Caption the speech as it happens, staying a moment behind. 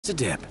It's a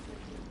dip.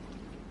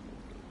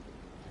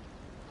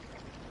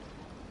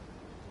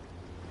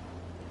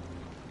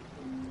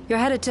 You're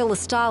headed to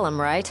Lestalem,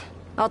 right?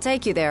 I'll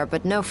take you there,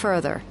 but no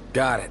further.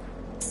 Got it.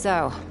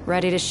 So,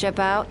 ready to ship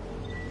out?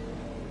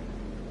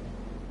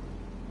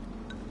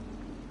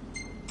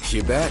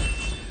 You bet.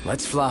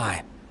 Let's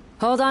fly.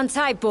 Hold on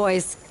tight,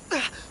 boys.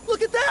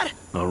 Look at that!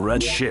 A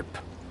red ship.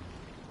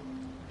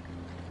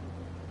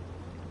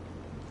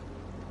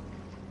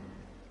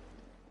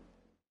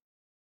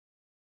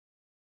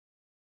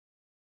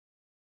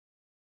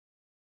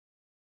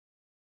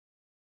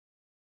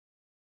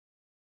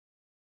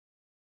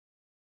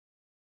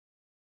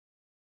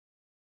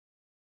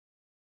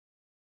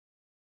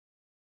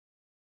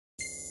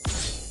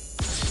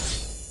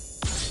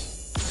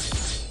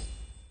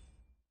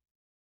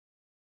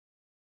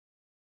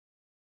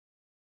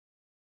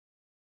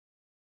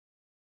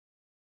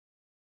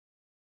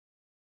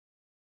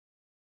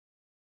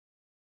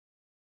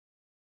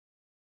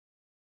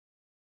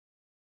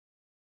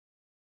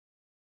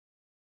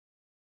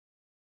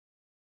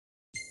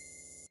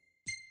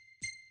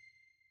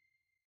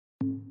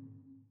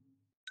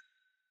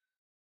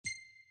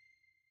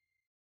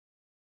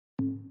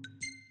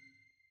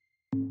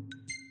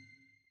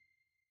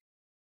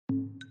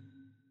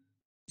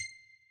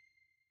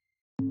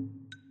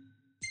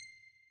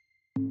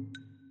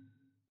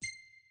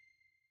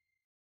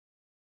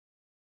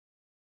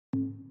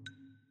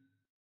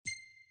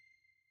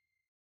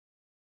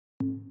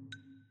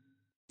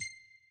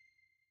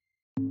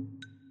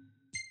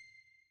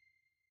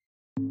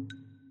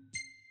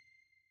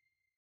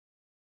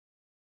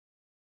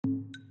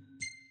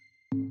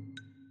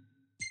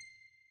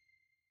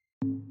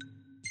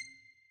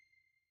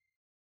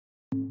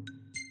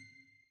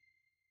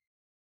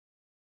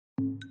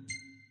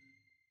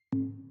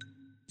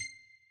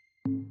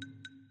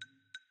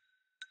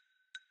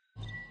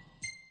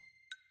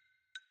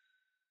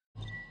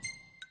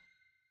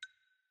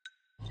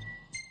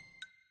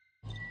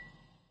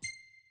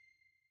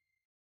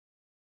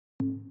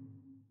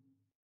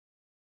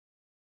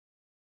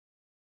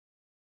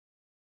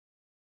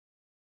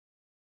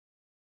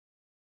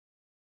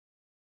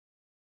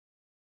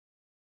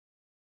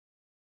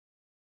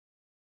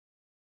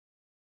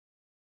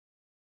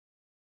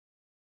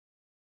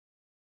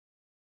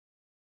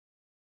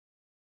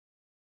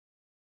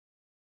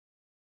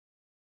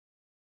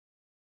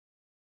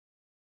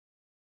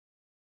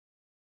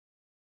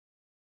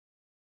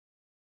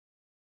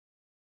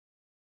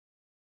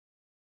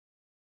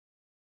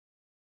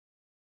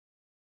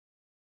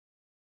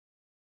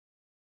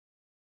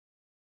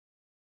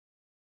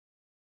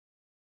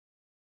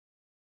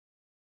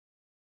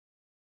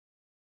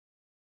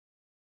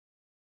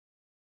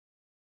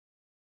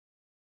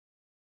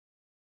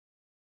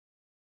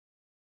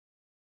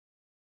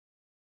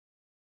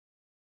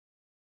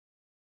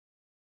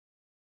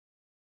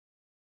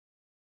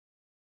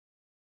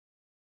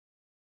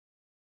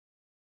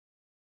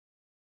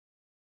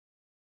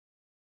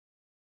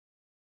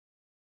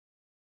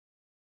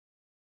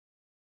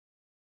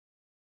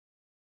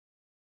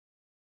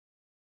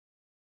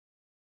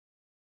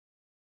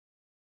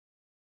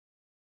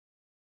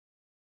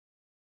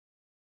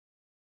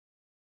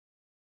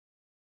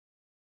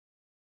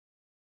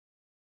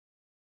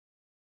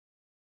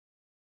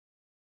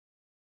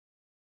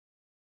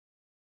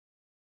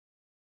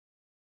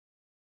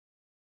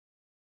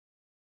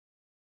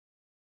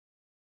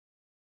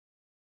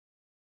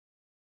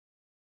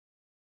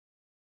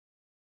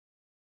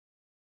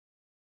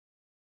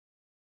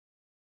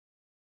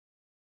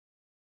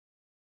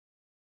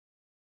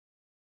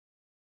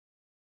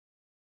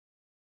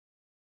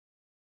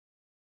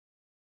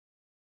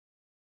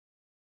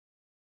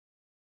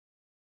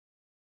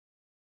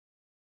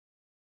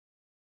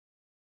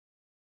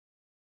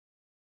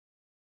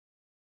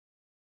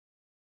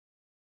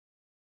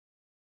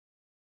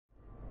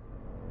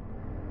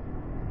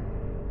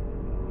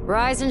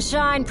 Rise and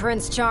shine,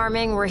 Prince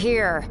Charming. We're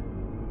here.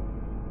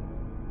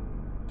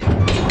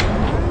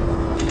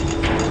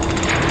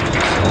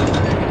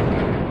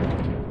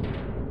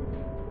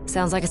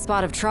 Sounds like a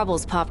spot of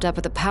trouble's popped up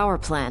at the power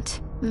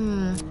plant.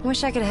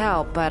 Wish I could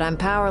help, but I'm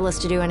powerless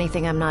to do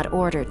anything I'm not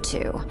ordered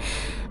to.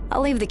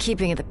 I'll leave the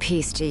keeping of the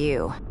peace to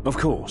you. Of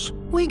course.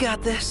 We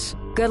got this.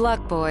 Good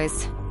luck,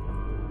 boys.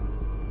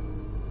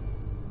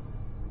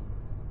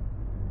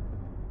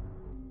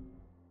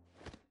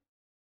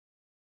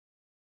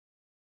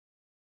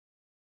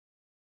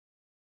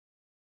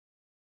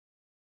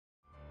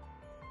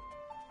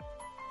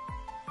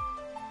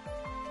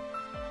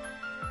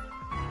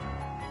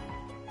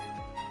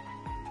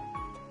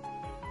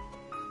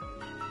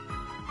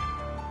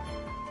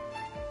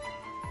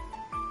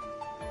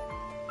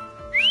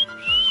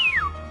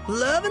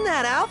 Loving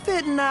that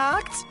outfit,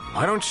 Noct.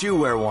 Why don't you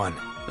wear one?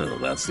 Well,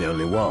 that's the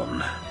only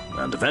one.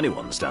 And if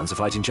anyone stands a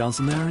fighting chance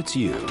in there, it's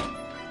you.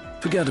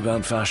 Forget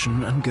about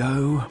fashion and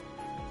go.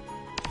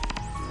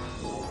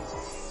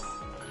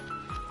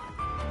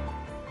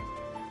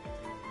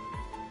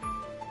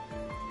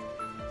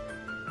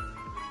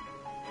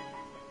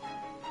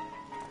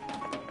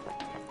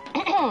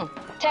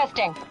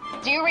 Testing.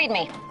 Do you read freed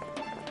me.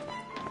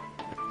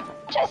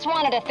 Just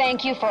wanted to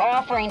thank you for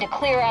offering to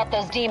clear out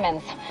those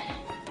demons.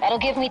 That'll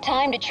give me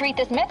time to treat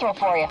this mithril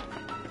for you.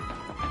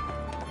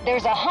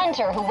 There's a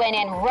hunter who went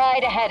in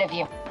right ahead of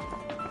you.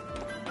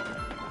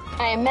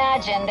 I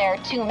imagine there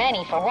are too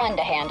many for one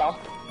to handle.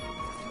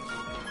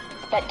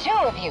 But 2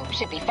 of you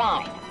should be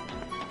fine.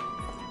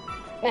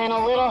 And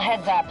a little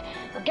heads up,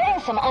 we're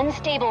getting some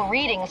unstable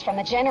readings from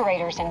the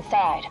generators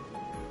inside.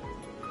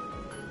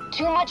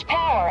 Too much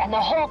power and the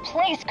whole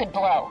place could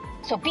blow,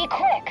 so be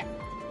quick.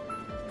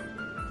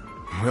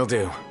 Will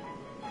do.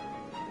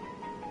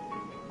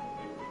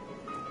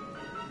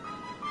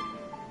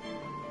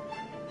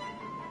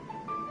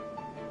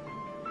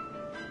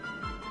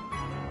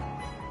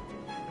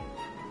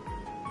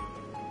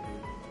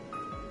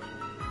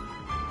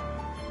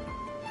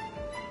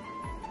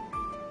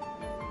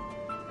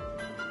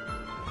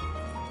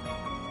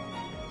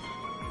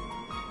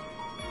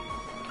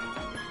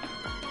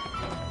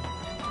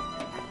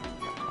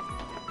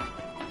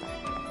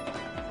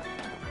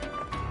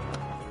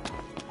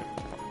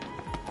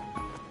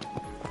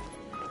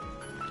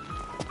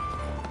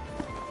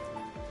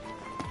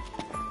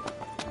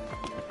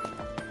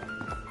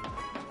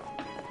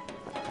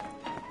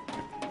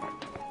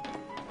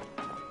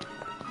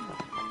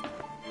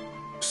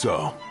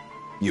 So,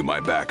 you my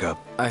backup?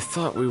 I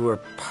thought we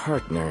were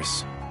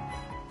partners.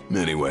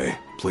 Anyway,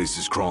 place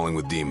is crawling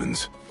with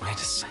demons. Wait a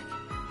second.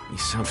 You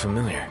sound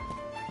familiar.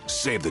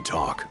 Save the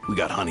talk. We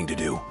got hunting to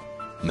do.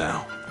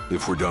 Now,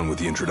 if we're done with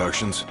the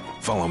introductions,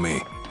 follow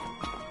me.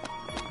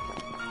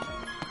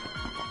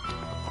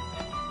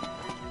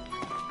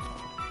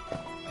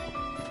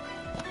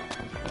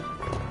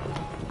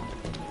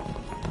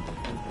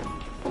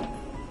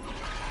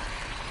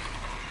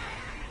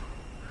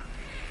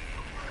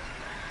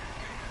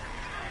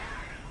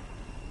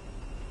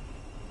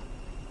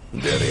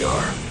 There they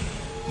are.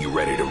 You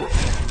ready to roll?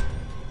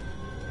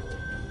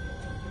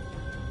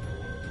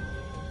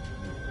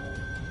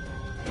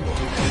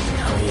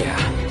 Oh yeah.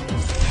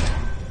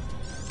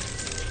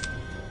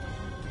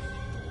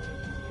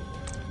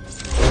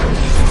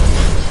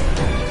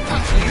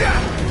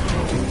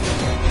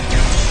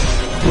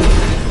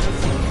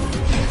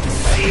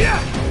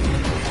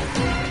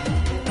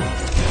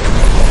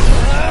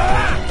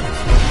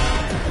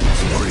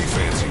 Some pretty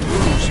fancy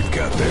moves you've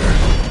got there.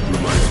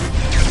 Reminds me.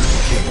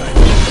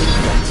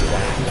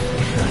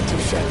 Not too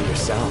shabby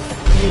yourself.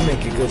 You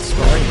make a good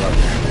sparring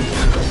partner.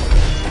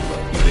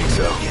 You think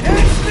so?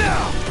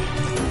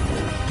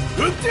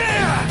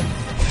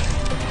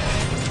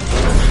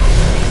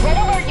 Red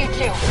alert, you 2.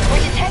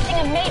 We're detecting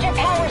a major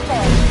power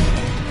surge.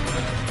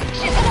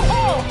 She's gonna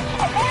blow!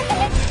 Abort the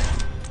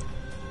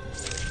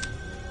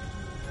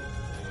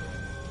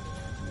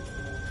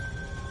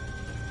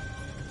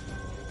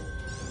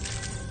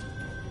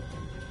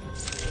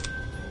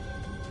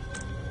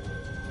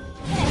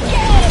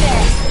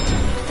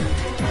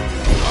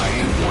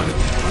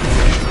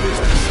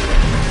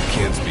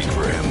Can't speak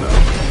for him,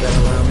 though. That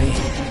allow me?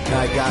 I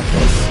got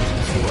this.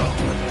 Well,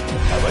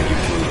 how about you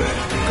prove it?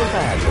 Go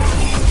back.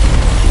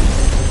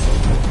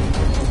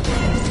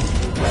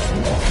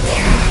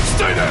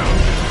 Stay down!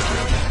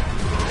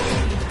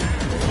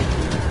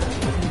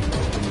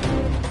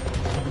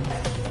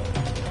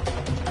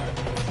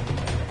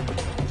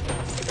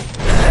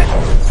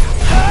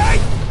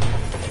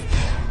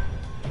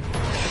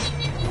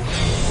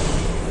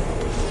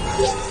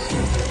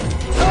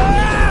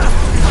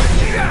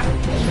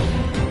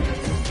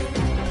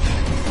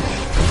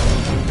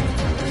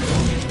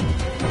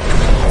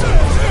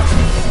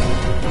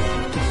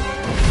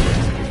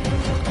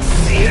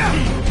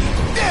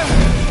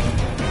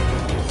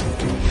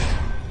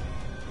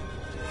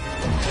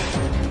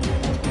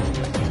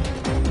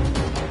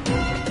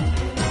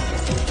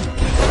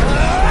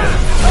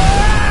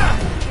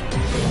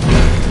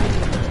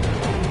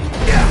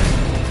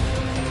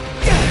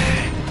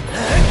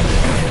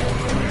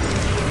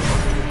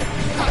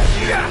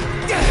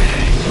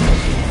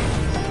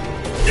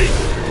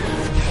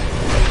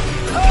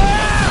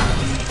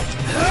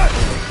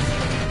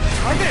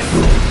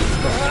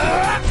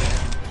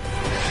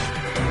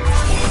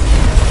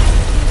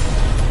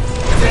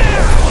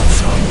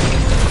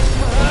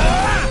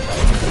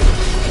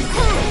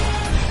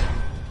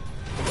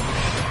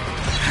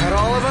 Had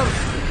all of them?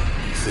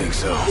 Think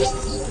so.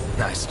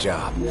 Nice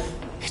job.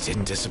 It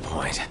didn't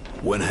disappoint.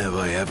 When have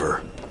I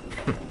ever?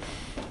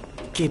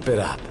 Keep it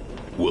up.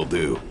 Will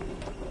do.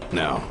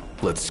 Now,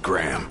 let's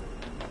scram.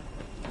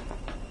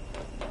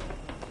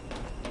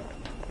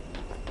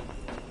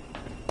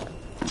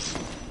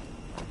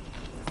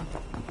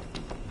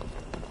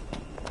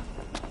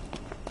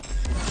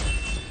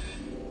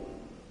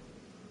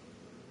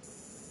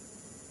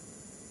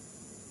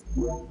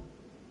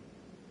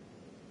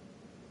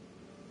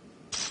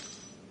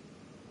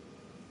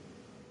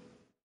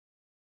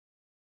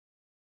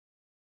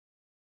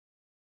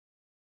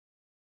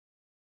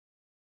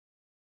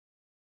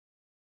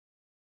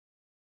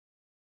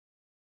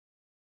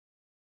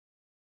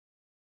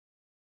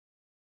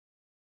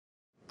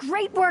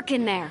 Great work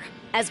in there.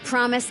 As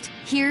promised,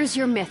 here's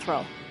your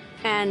mithril.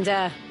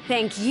 And,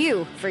 thank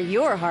you for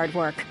your hard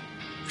work.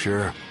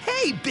 Sure.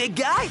 Hey, big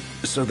guy!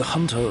 So the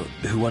hunter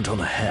who went on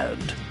ahead.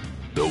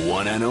 The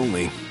one and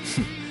only.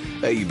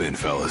 How you been,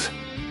 fellas?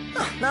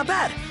 Not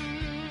bad.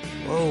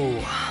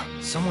 Whoa,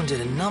 someone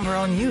did a number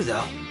on you,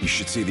 though. You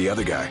should see the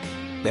other guy.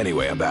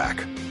 Anyway, I'm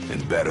back.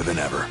 And better than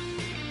ever.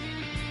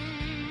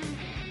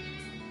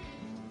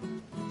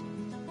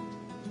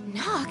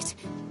 Knocked?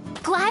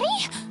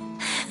 Gladdy?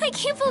 I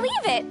can't believe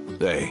it!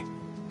 Hey,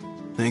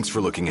 thanks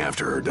for looking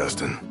after her,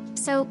 Dustin.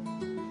 So,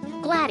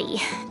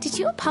 Gladdy, did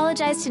you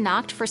apologize to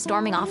Noct for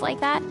storming off like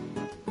that?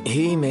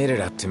 He made it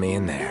up to me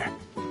in there.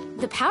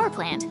 The power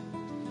plant?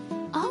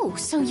 Oh,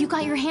 so you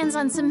got your hands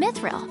on some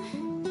mithril.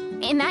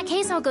 In that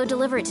case, I'll go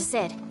deliver it to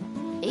Sid.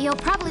 You'll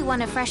probably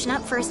want to freshen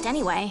up first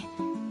anyway.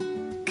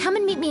 Come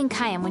and meet me in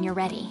Kayam when you're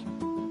ready.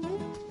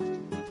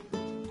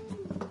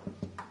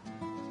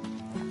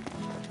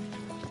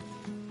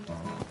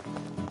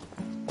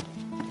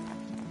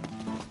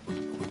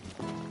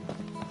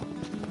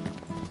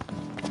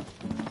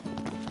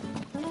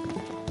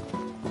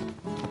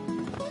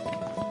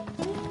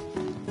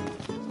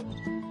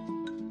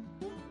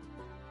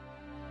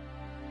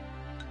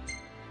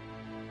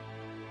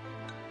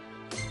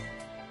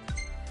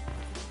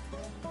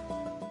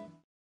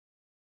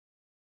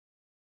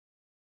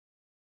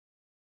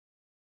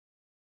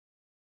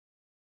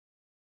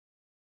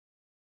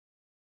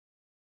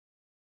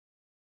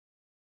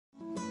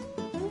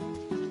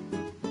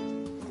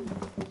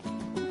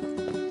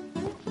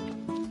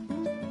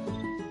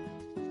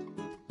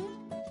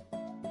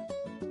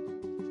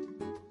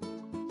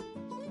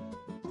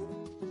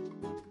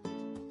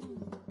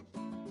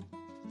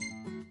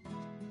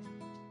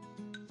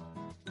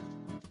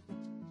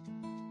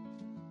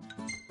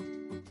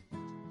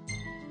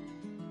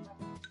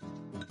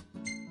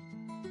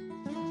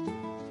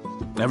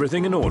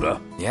 Everything in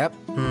order? Yep.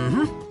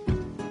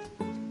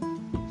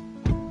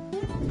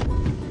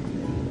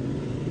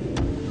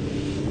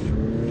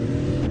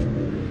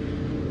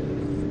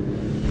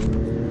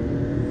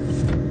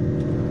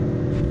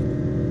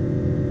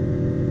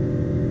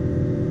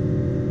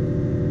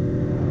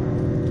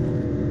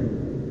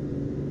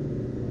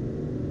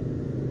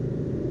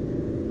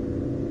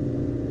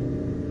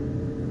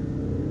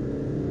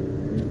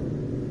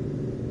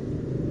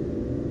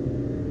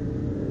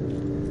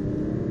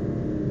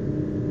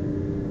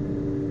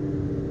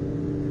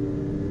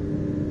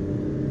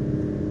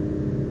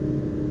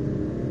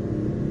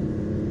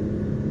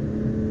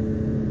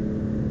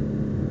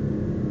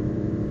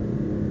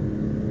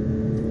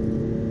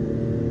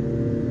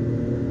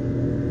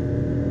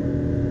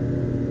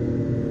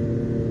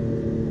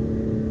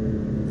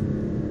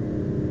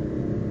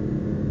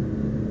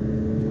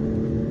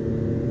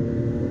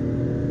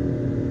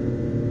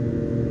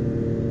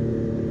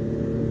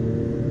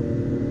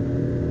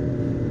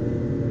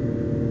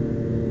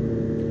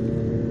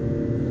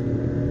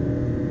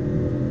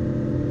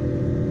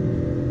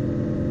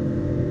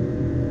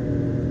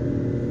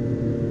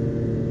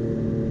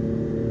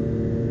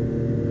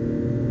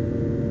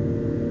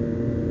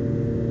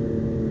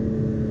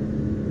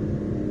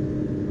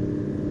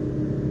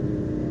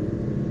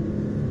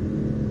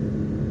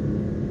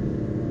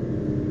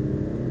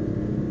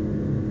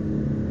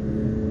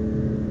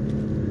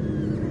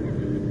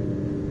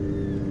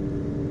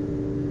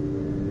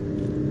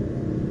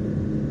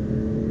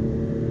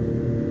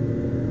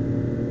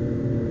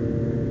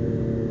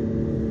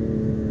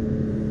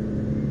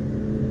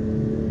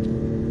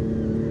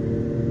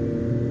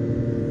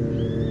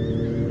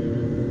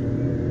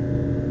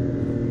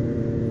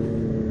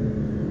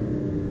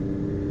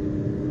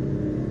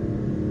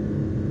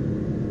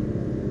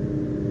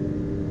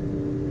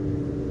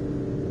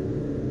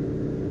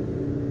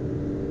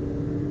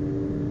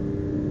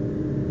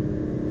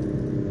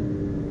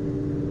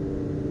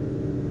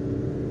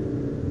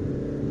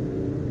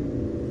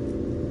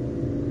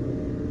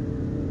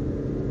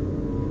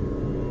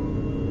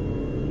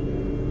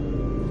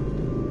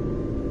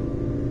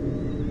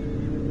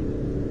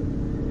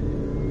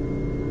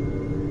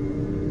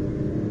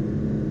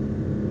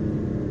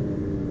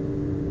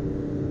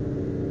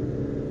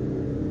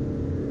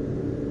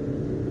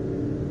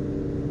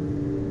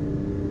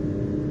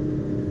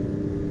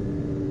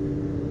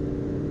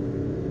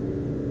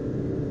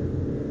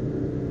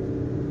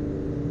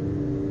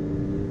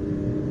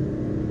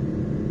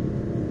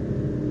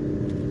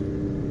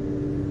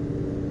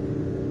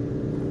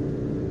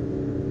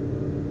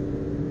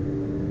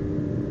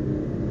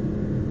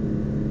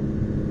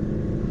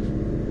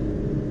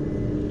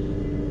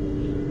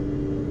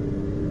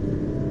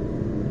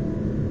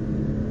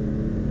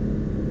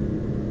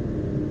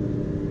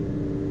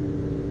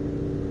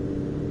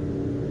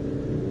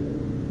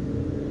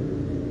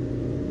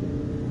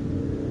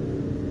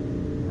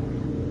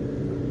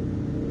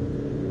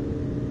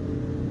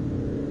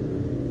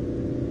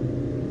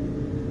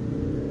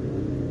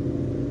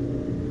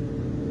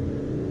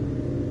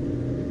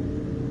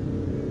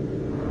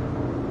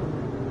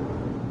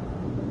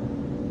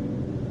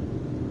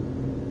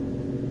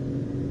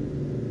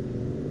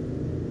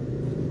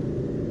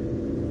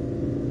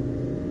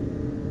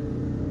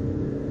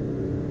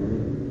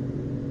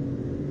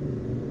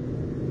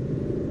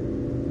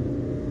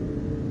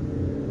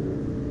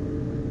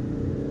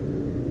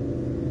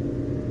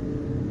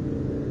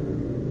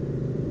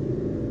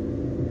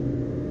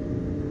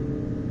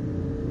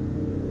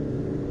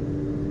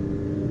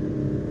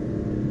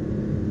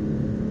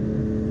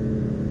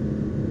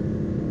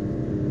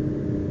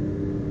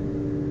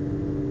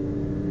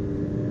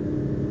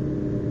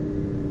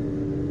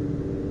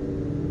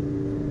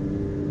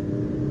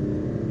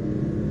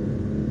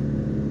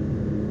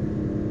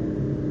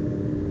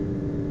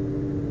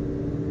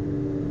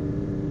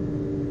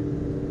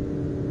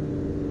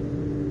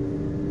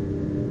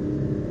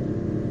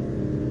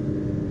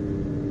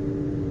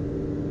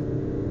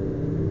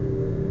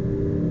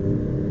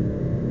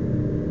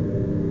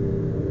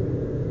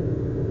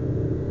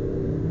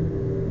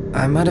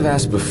 I might have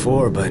asked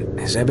before, but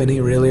is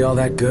ebony really all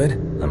that good?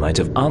 I might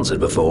have answered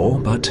before,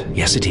 but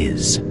yes it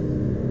is.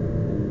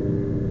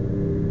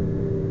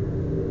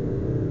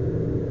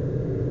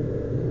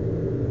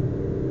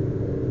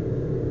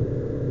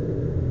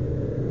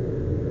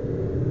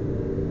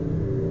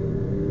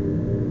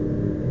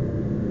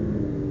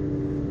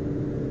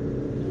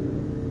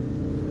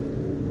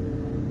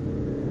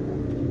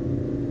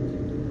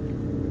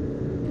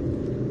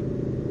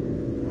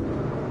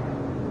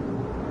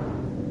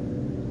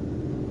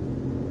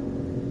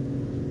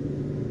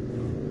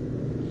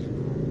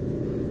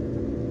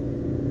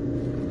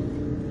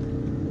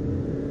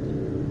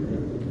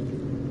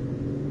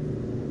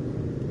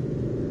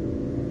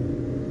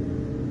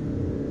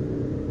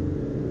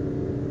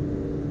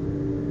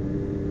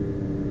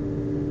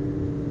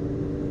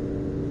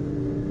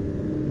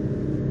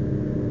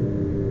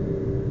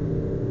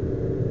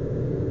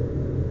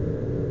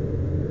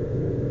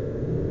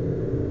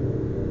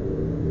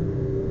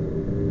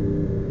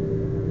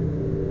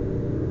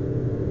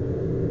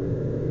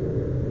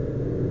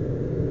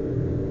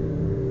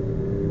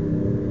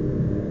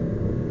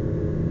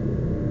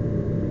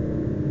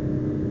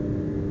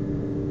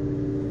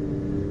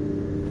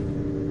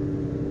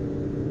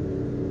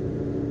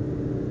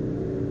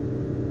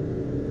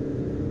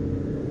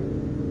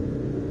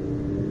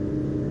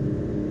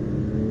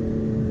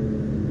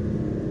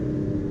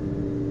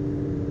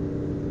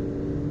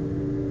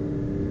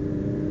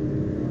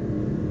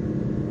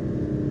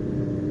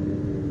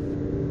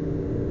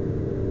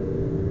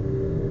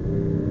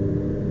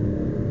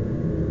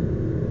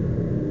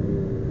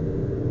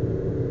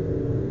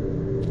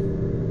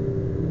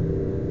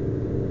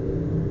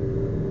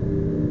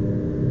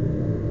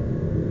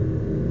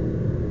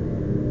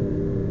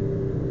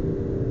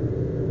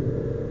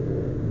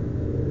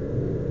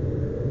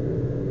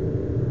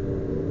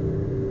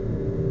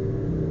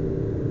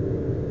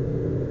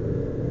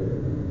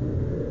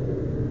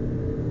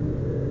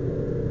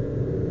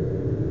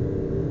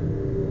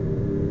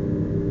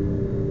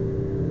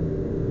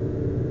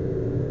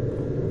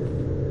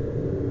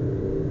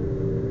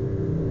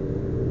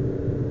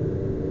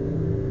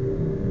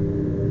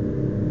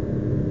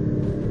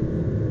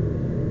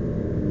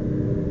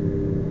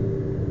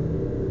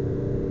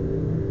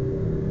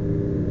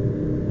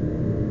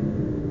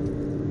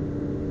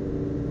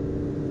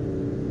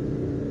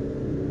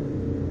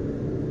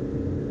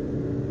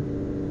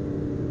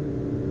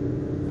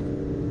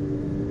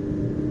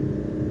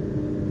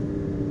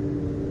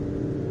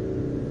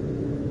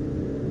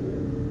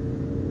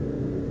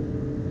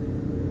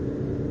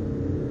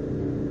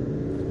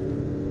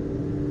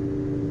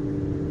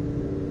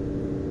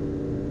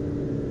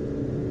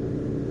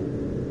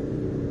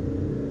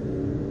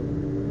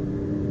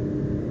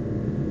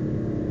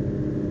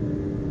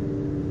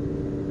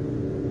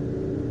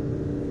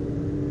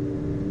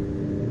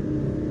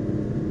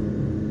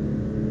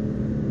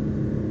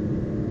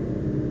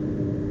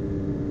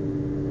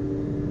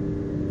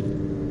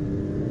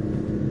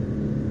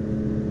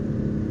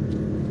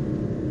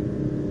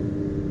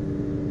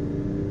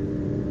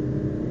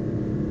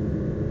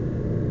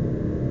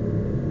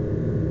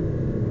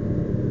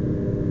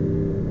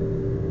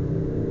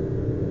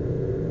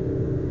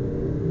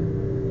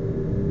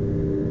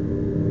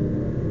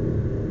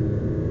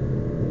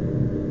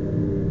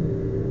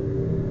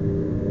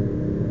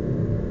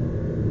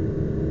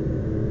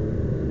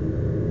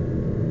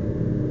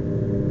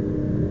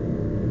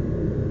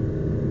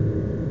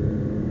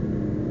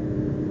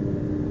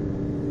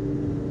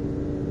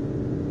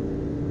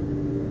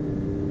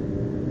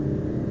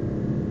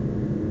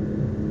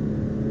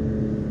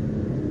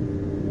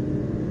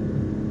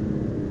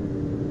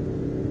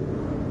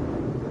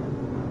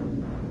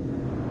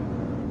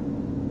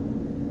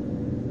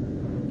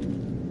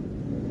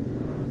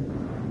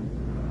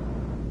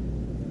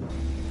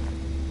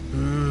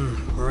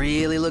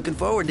 Really looking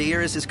forward to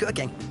Iris'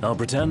 cooking. I'll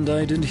pretend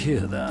I didn't hear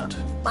that.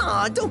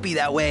 Aw, don't be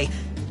that way.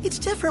 It's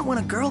different when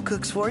a girl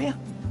cooks for you.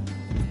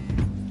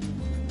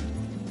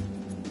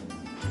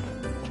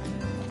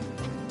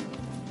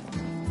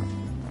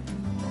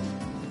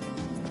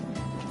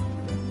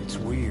 It's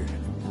weird.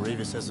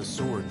 Ravis has a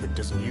sword but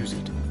doesn't use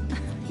it.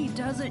 He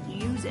doesn't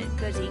use it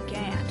because he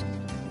can't.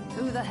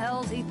 Who the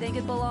hell's he think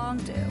it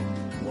belonged to?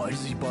 Why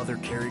does he bother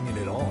carrying it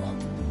at all?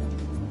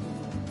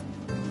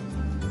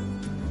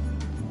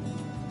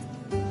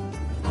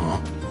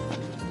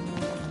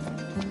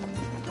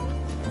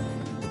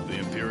 The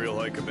Imperial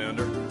High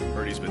Commander?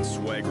 Heard he's been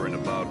swaggering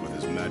about with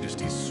His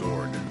Majesty's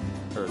sword.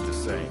 Heard the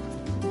same.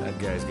 That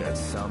guy's got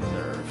some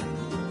nerve.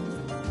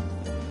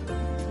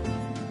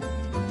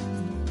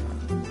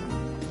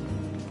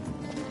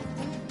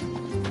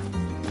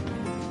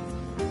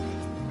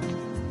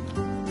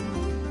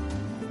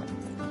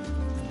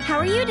 How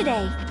are you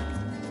today?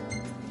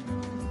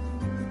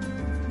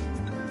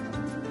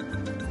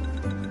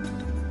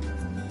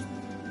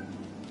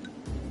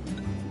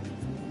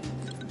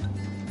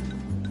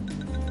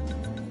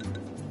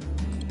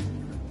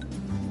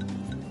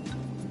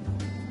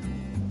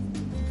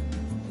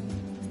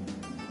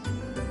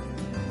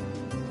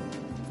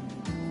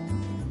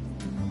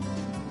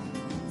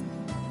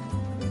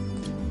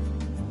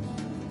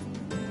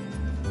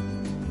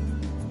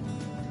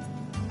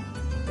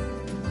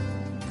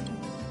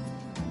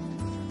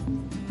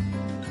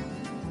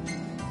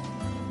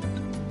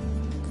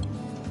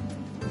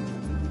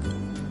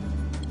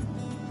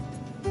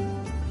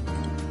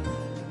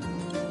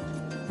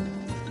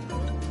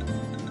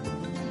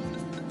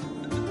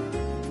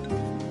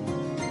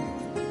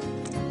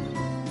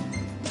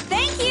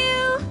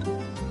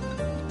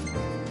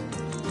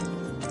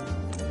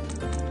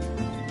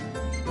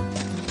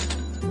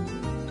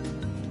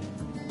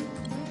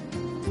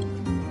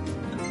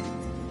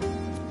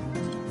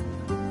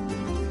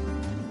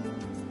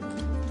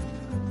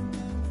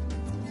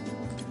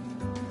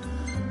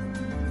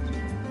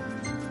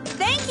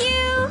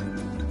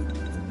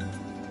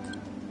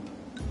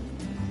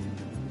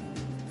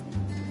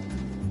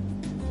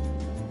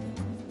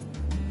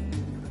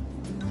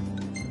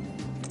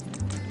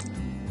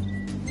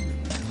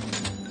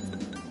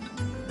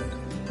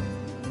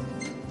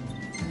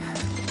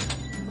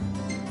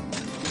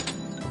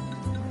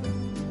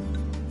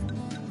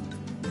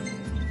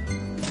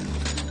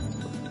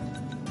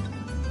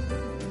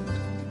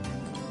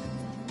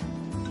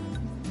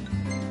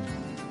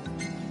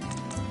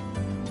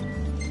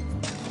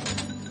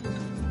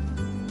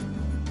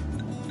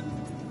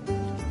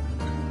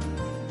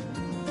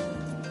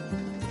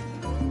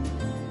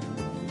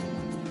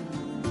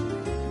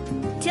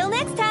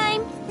 next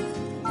time.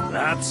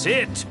 That's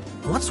it!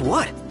 What's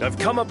what? I've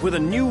come up with a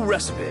new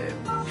recipe.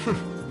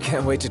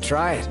 Can't wait to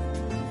try it.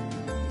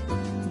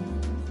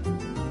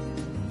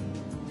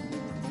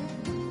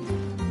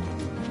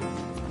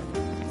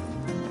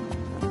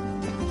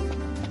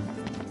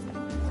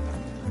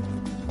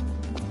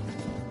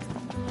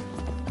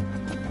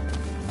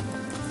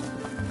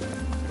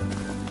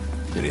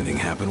 Anything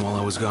happen while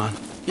I was gone?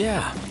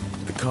 Yeah,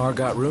 the car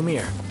got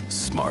roomier.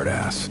 Smart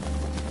ass.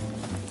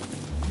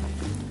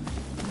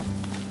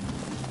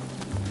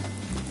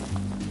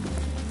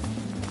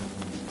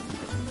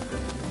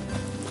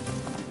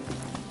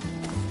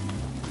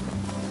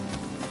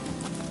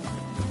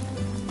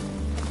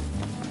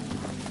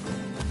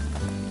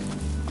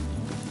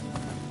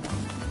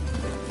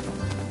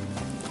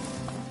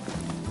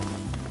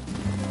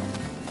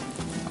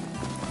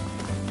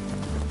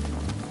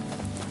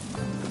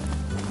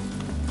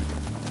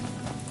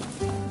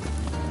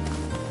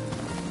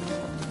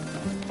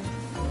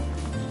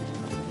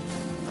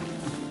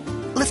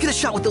 Let's get a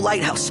shot with the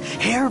lighthouse.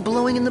 Hair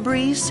blowing in the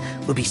breeze.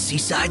 We'll be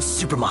seaside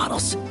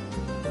supermodels.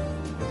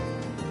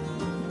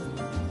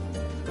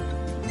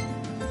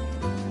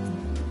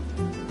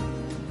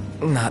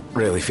 Not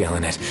really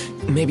feeling it.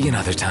 Maybe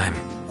another time.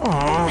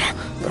 Aw,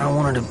 but I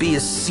wanted to be a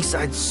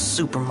seaside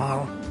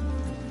supermodel.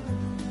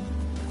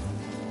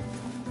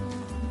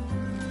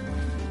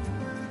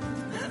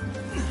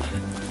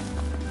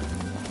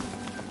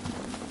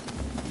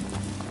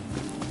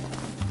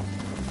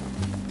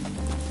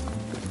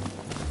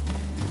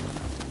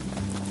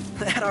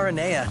 That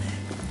Aranea,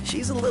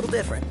 she's a little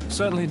different.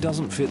 Certainly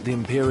doesn't fit the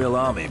Imperial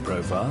Army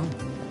profile.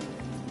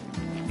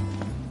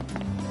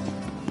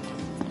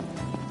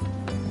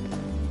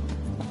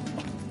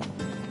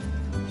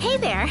 Hey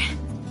there.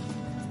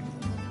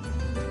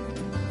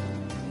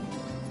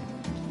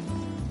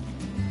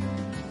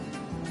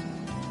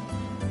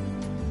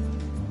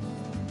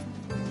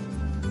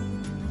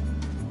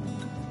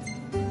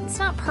 It's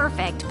not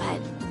perfect, but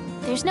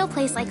there's no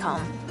place like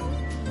home.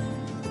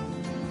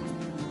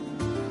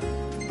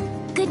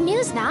 Good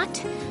news,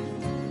 Noct.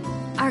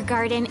 Our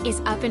garden is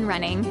up and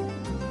running.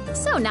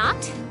 So,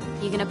 Noct,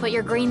 you gonna put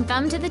your green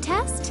thumb to the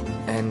test?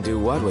 And do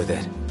what with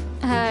it?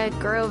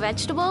 Grow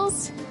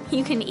vegetables?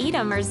 You can eat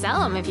them or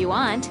sell them if you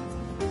want.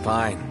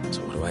 Fine.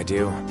 So what do I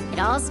do? It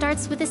all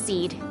starts with a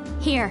seed.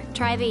 Here,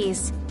 try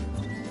these.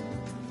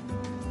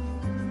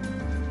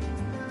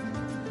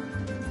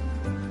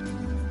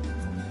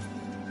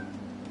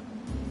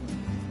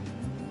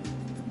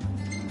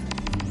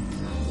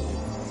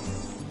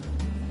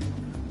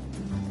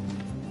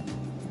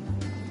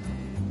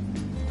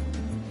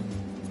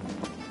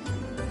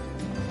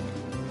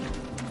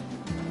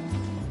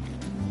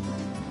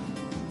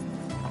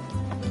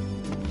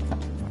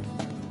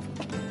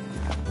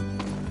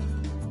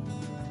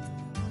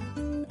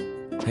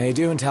 How you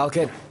doing,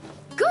 Talcott?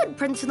 Good,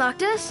 Prince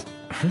Noctis.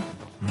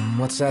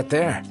 What's that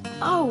there?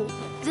 Oh,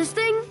 this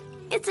thing?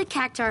 It's a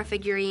cactuar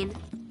figurine.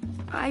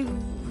 I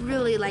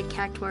really like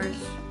cactuars.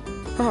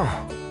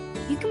 Oh,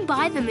 You can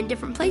buy them in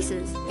different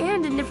places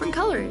and in different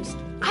colors.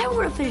 I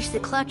want to finish the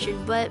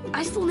collection, but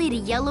I still need a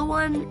yellow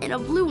one and a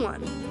blue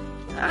one.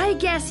 I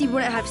guess you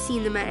wouldn't have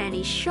seen them at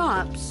any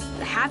shops.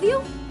 Have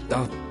you?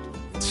 oh,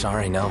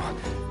 sorry, no.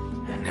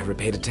 I never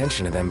paid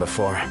attention to them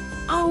before.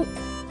 Oh,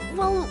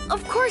 well,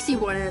 of course you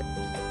wouldn't.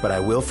 But I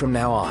will from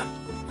now on.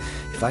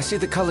 If I see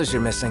the colors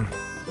you're missing,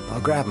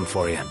 I'll grab them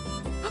for you.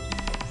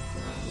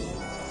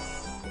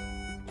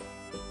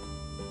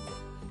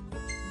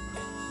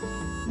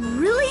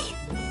 Really?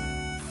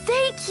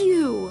 Thank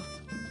you!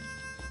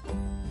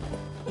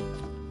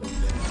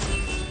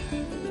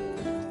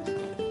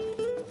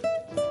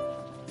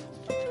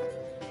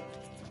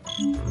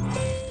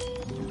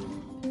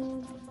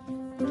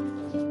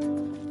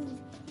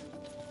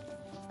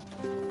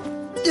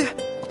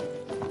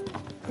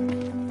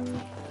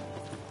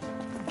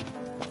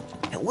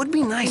 It would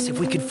be nice if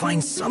we could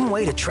find some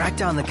way to track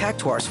down the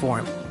cactuars for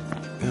him.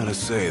 Gotta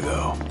say,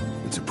 though,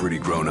 it's a pretty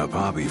grown-up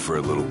hobby for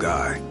a little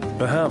guy.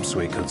 Perhaps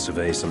we could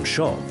survey some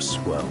shops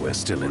while we're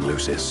still in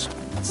Lucis.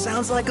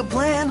 Sounds like a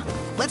plan.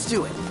 Let's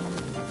do it.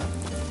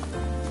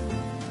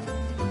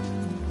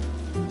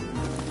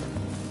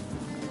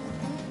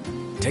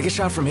 Take a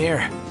shot from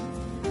here.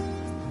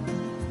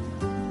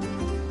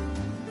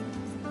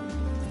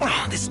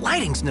 Oh, this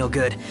lighting's no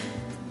good.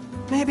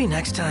 Maybe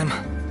next time.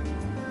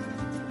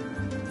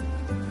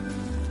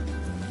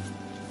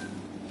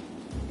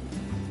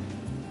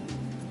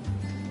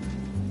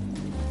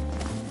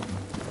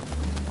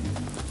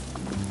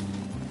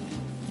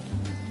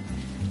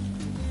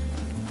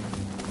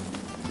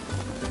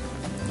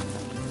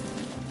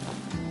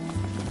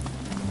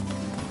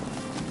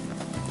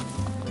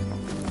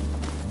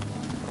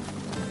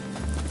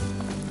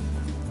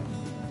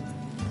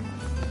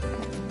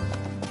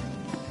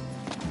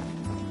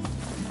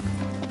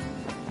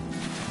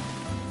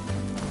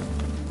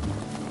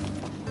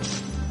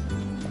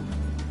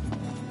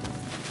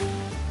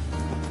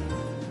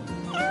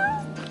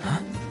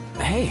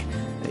 Hey,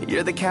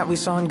 you're the cat we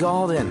saw in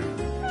Galden.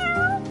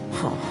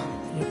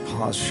 Oh, your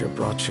Claus sure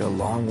brought you a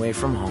long way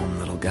from home,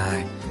 little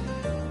guy.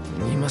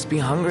 You must be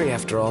hungry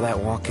after all that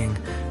walking.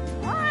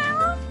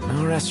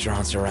 No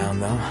restaurants around,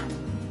 though.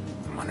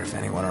 I wonder if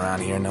anyone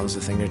around here knows a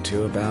thing or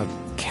two about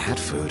cat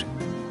food.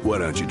 Why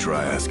don't you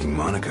try asking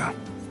Monica?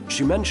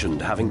 She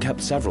mentioned having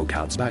kept several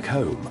cats back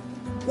home.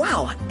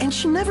 Wow, and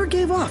she never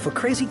gave off a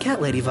crazy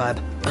cat lady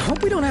vibe. I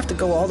hope we don't have to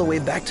go all the way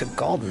back to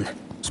Golden.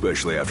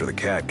 Especially after the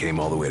cat came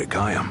all the way to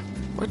Kayam.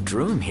 What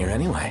drew him here,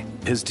 anyway?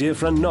 His dear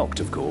friend Noct,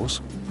 of course.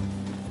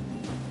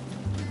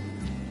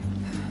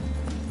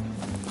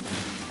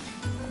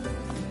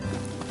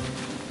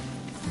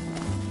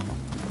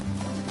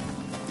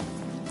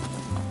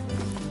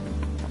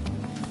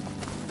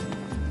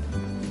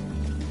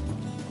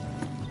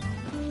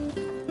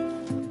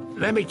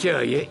 Let me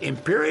tell you,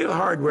 Imperial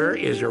hardware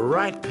is a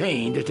right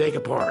pain to take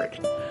apart.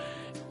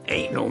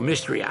 Ain't no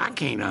mystery I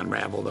can't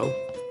unravel, though.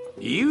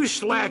 You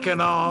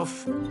slacking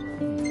off.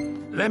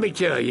 Let me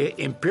tell you,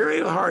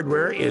 Imperial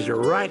hardware is a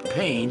right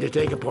pain to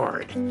take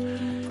apart.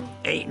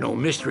 Ain't no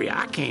mystery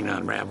I can't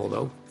unravel,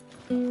 though.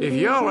 If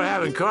y'all are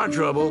having car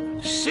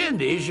trouble,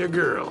 Cindy's your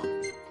girl.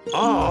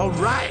 All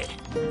right.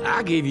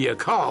 I'll give you a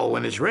call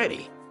when it's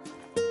ready.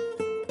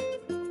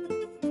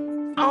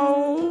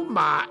 Oh,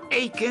 my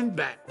aching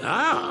back.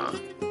 Ah,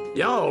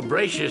 y'all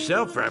brace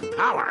yourself for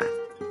power.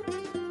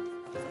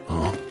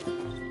 Huh?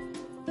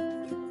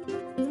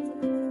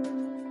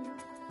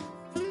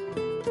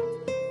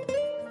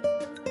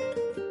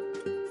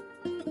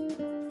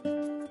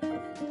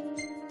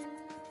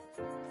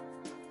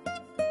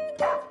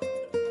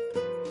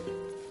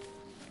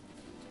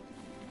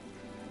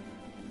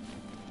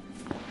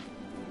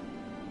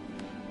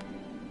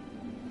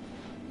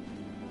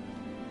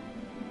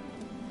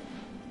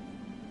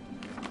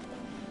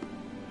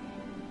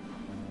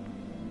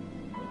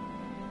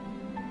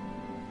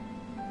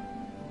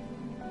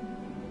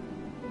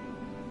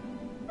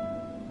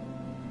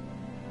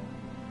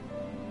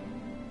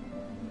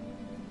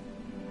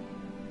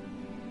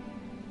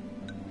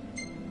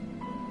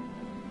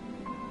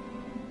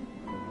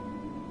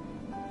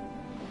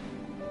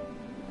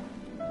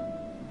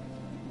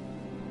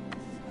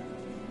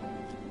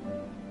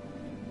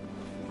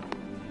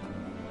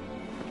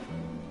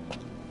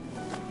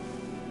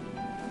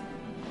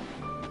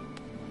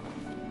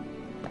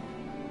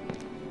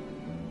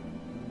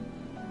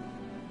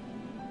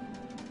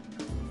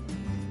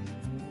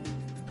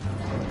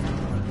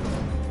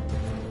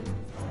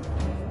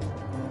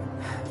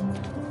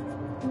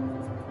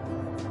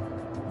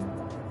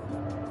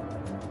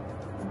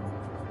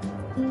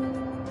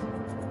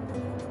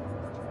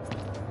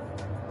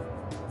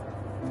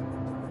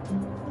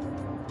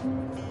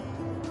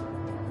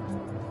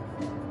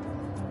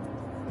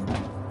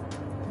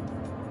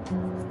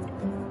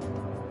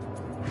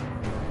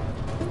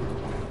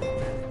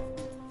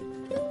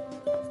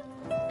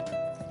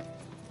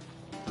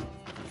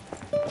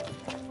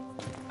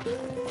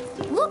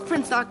 Look,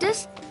 Prince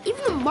Noctis,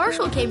 even the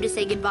Marshal came to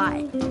say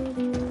goodbye.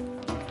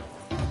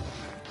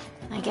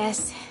 I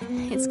guess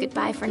it's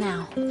goodbye for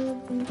now.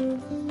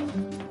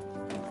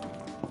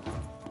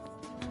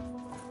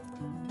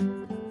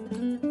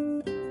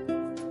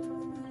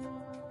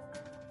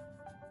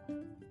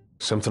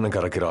 Something I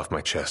gotta get off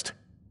my chest.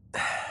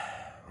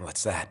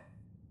 What's that?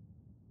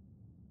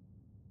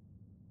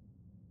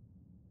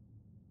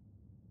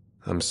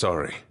 I'm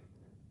sorry.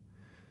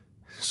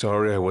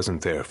 Sorry I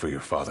wasn't there for your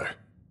father.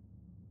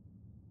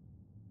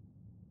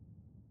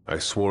 I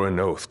swore an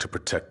oath to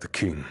protect the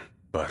king,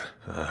 but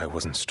I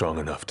wasn't strong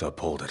enough to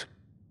uphold it.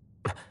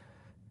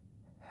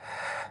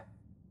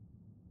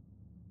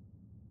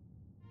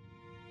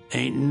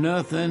 Ain't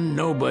nothing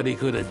nobody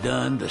could have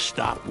done to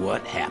stop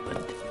what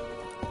happened.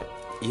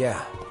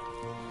 Yeah.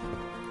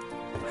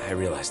 I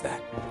realize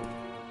that.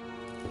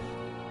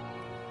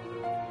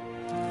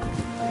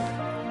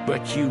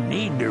 But you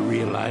need to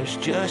realize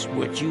just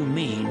what you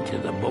mean to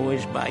the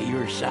boys by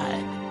your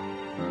side.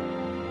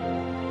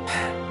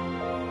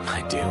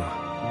 I do.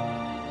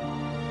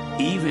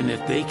 Even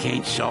if they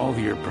can't solve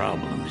your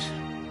problems,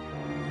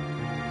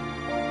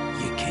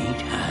 you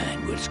can't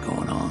hide what's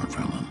going on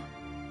from them.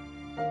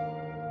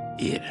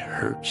 It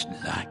hurts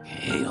like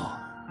hell.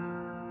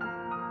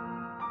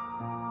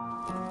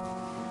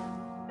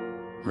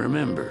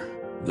 Remember,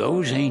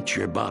 those ain't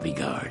your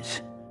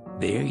bodyguards.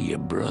 They're your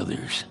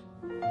brothers.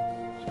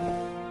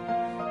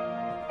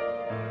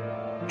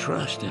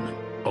 Trust in them,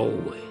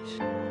 always.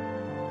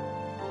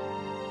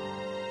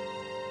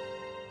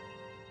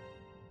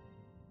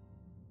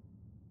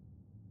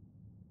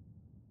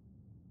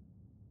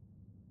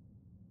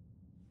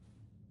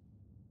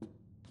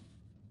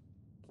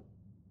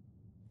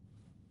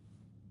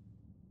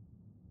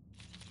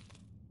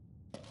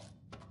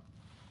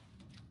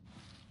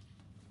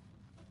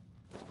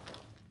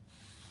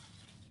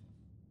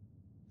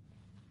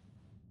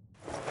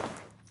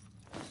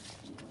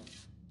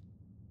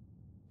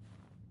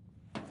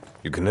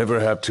 You can never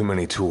have too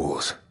many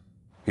tools.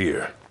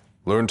 Here,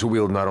 learn to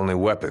wield not only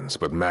weapons,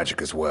 but magic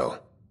as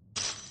well.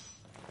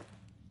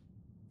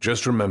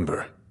 Just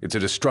remember, it's a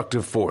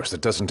destructive force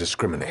that doesn't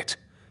discriminate.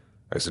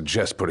 I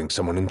suggest putting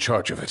someone in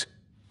charge of it.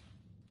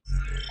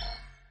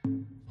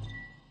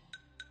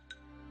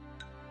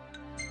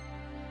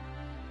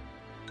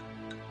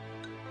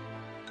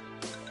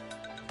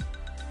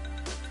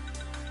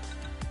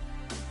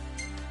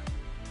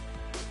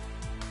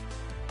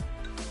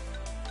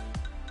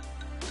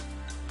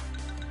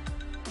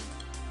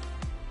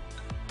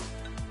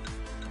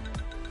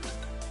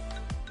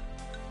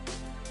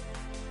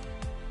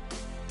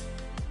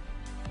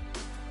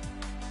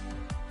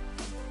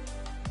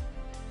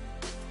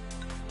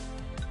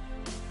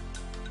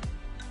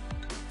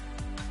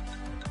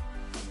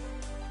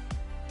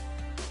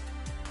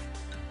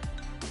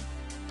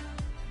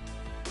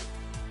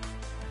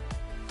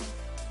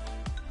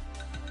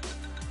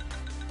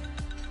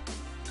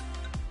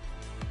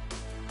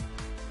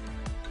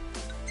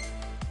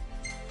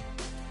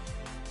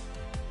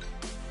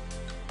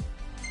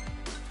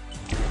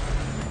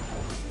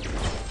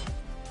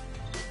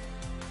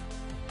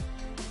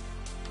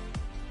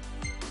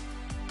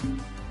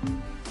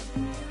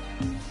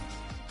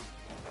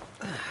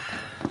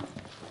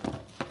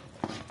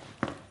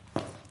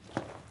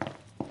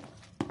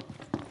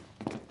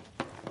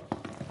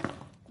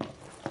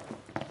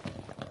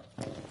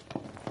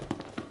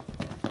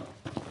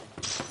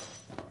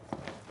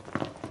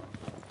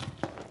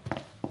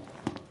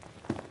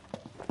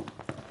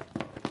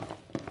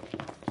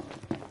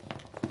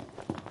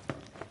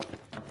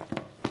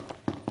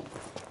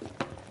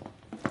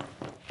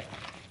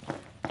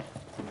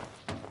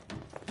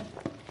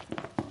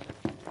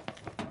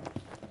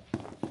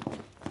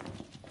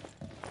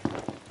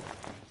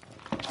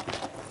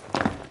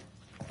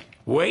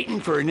 Waiting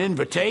for an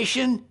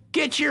invitation?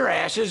 Get your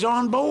asses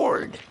on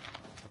board.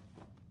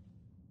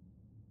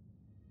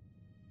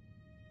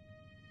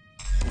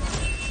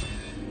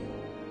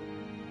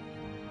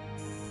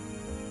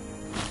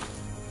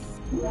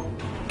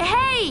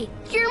 Hey,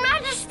 Your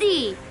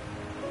Majesty!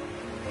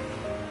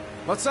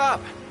 What's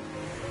up?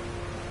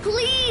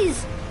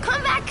 Please,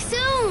 come back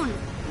soon!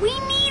 We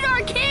need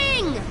our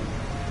king!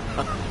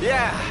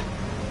 Yeah,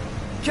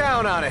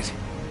 count on it.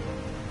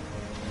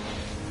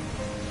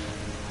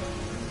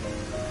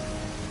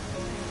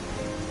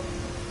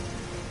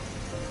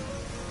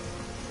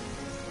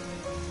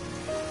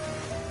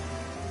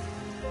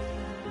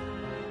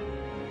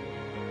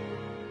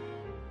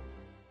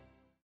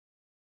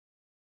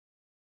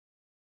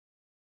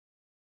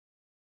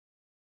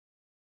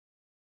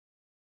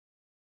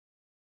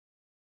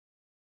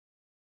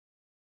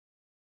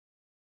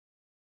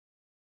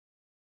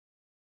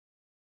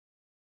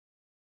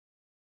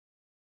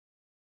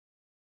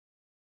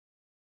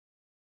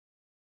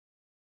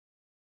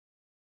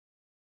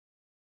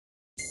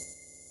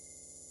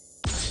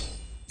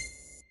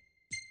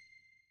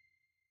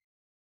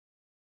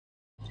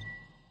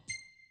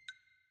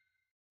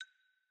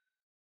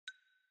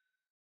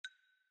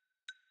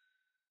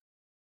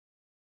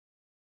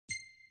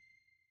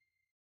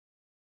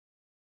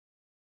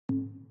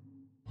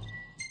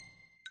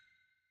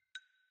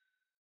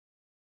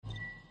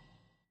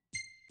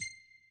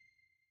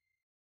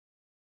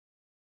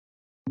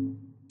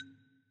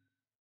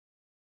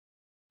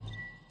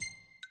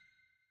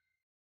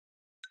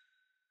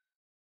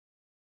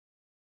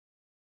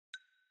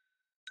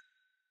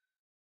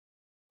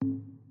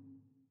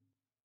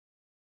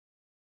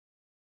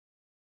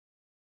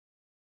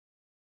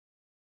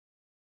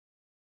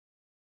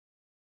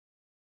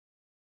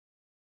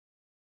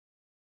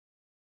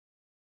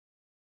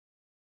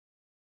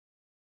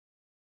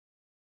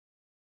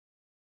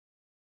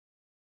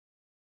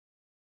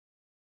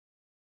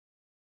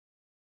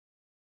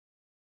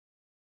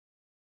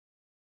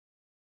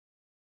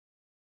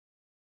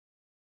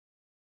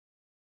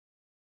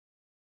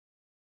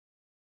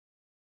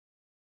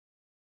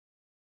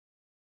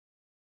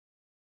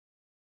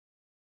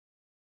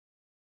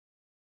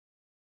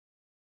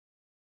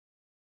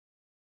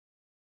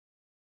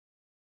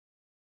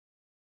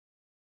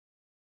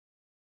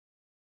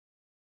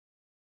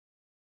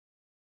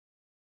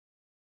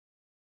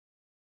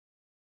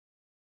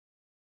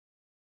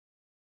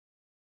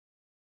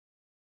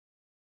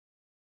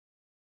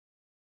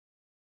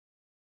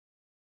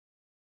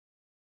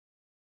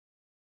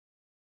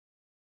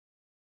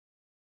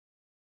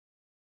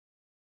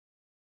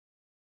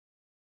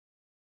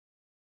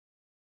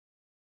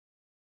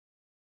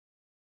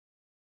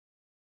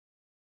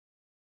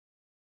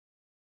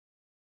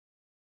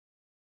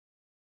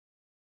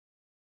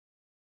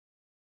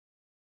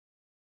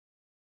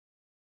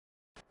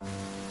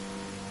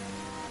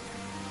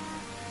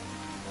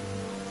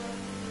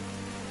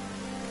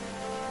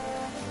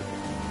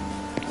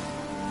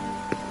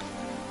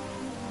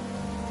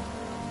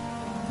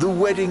 The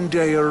wedding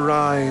day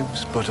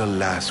arrives, but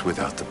alas,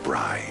 without the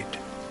bride.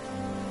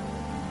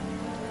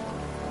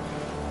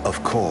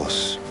 Of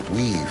course,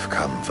 we've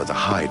come for the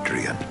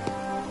Hydrian,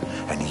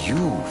 and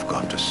you've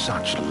gone to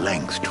such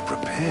lengths to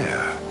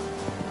prepare.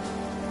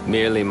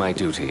 Merely my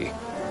duty.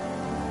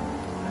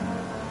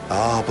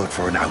 Ah, but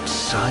for an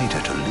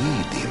outsider to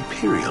lead the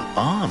Imperial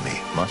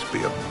army must be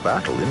a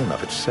battle in and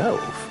of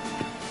itself.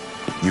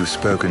 You've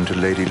spoken to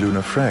Lady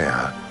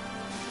Lunafreya.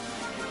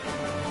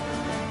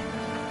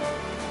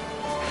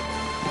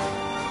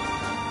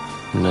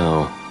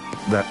 No.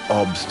 That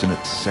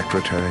obstinate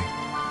secretary,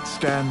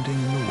 standing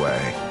in the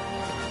way,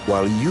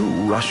 while you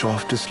rush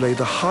off to slay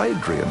the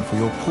Hydrian for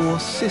your poor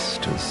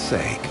sister's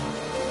sake.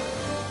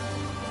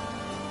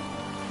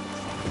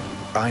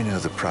 I know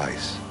the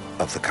price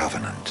of the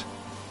Covenant.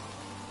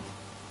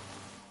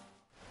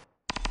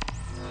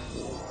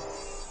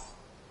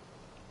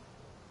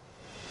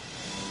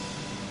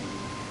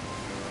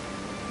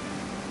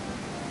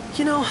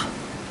 You know,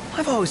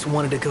 I've always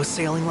wanted to go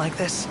sailing like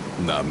this.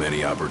 Not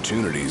many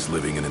opportunities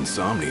living in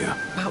Insomnia.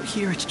 Out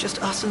here, it's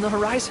just us and the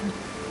horizon.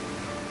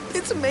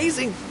 It's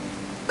amazing.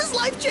 It's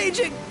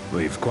life-changing.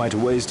 We've quite a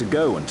ways to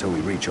go until we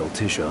reach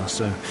Altissia,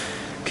 so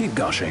keep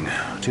gushing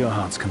to your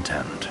heart's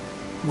content.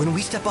 When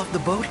we step off the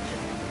boat,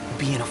 we'll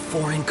be in a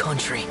foreign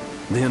country.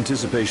 The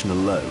anticipation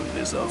alone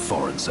is a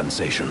foreign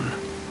sensation.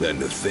 Then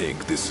to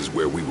think this is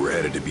where we were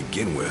headed to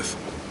begin with.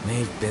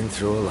 We've been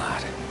through a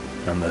lot.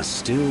 And there's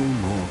still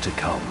more to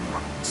come.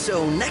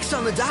 So next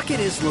on the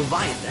docket is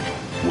Leviathan.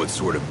 What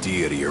sort of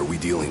deity are we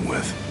dealing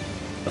with?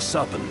 A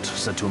serpent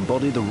said to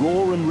embody the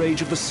roar and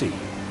rage of the sea.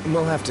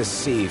 We'll have to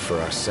see for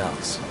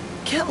ourselves.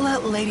 Can't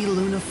let Lady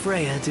Luna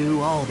Freya do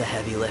all the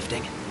heavy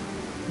lifting.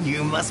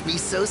 You must be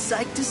so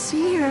psyched to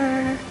see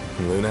her.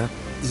 Luna?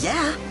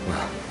 Yeah.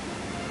 Well,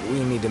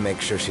 we need to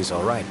make sure she's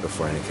all right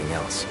before anything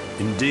else.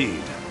 Indeed.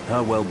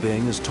 Her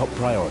well-being is top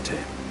priority.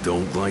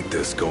 Don't like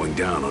this going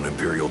down on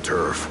Imperial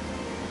turf.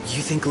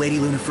 You think Lady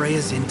Luna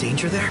Freya's in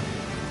danger there?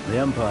 The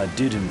Empire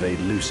did invade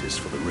Lucis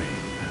for the ring.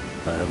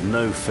 I have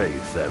no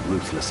faith their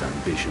ruthless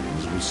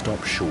ambitions will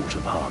stop short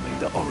of harming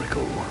the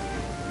Oracle.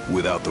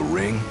 Without the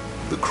ring,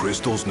 the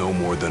crystal's no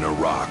more than a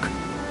rock.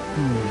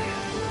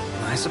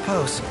 I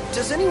suppose.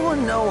 Does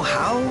anyone know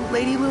how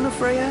Lady Luna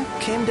Freya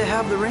came to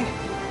have the ring?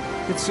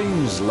 It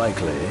seems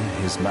likely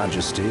His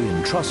Majesty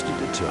entrusted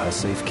it to her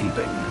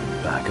safekeeping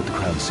back at the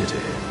Crown City.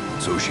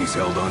 So she's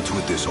held onto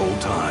it this whole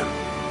time,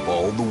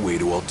 all the way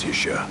to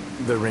Altissia.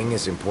 The ring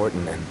is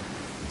important, and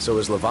so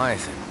is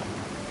Leviathan.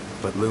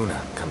 But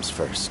Luna comes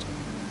first.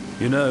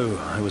 You know,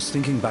 I was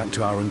thinking back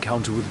to our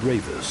encounter with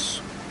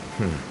Ravus.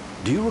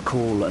 Do you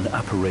recall an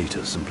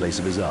apparatus in place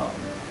of his arm?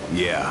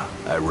 Yeah,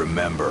 I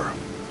remember.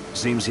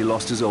 Seems he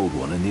lost his old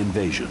one in the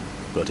invasion,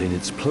 but in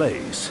its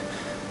place,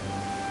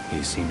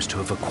 he seems to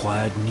have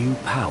acquired new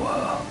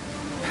power.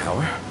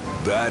 Power?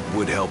 That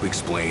would help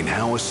explain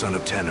how a son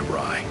of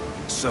Tenebrae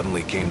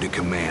suddenly came to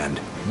command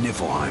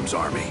Niflheim's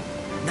army.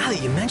 Now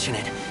that you mention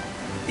it,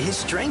 his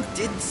strength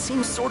did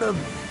seem sort of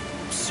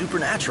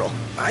supernatural.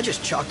 I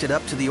just chalked it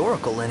up to the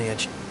Oracle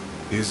lineage.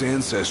 His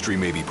ancestry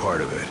may be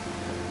part of it,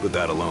 but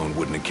that alone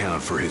wouldn't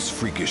account for his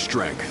freakish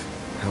strength.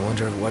 I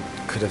wonder what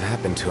could have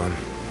happened to him.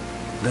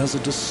 There's a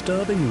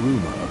disturbing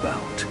rumor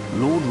about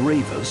Lord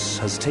Ravus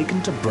has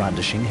taken to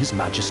brandishing His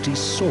Majesty's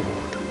sword.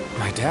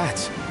 My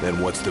dad's? Then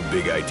what's the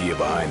big idea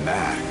behind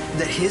that?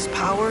 That his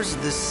power's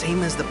the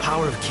same as the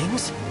power of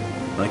kings?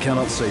 I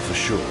cannot say for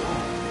sure,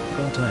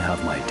 but I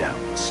have my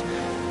doubts.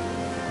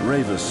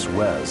 Ravus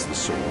wears the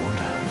sword,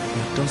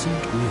 but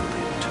doesn't wield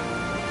it.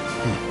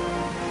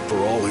 For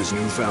all his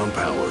newfound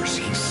powers,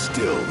 he's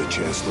still the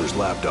Chancellor's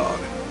lapdog,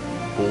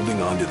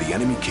 holding on to the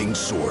enemy king's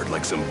sword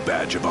like some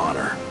badge of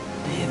honor.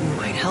 It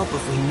might help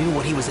if we knew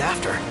what he was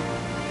after.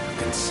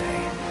 Who can say?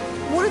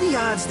 What are the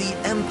odds the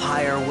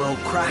Empire will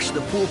crash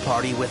the pool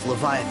party with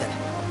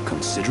Leviathan?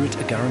 Consider it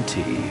a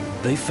guarantee.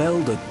 They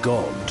felled a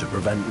god to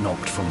prevent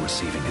Noct from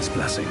receiving his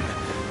blessing.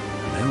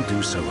 They'll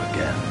do so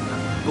again.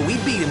 But we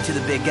beat him to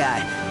the big guy,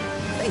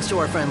 thanks to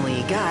our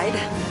friendly guide.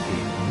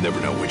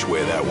 Never know which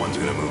way that one's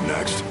gonna move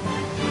next.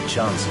 The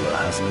Chancellor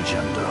has an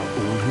agenda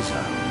all his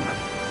own.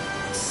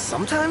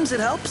 Sometimes it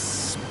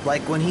helps,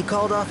 like when he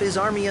called off his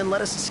army and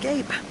let us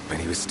escape. But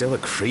he was still a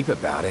creep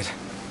about it.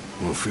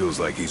 Well, feels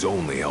like he's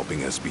only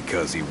helping us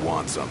because he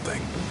wants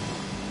something.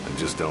 I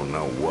just don't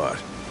know what.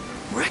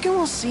 Reckon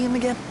we'll see him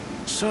again?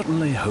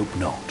 Certainly hope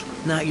not.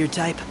 Not your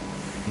type?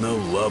 No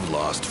love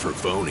lost for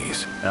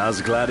phonies.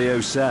 As Gladio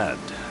said,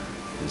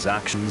 his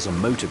actions are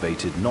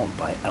motivated not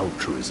by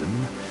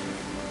altruism,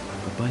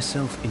 but by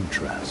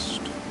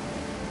self-interest.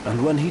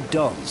 And when he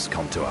does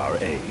come to our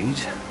aid,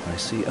 I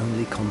see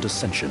only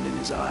condescension in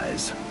his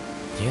eyes.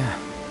 Yeah,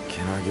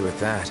 can't argue with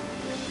that.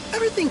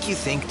 Ever think you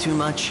think too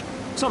much?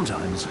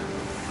 Sometimes,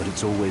 but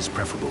it's always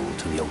preferable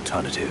to the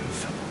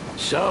alternative.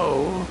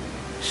 So,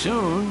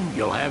 soon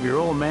you'll have your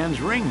old man's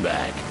ring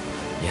back.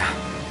 Yeah,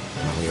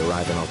 when we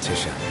arrive in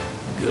Altissia.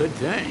 Good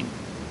thing.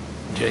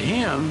 To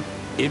him,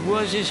 it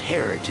was his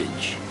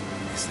heritage.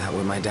 Is that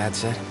what my dad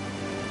said?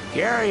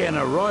 Carrying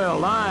a royal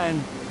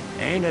line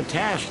ain't a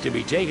task to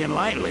be taken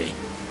lightly.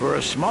 For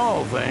a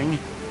small thing,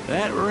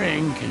 that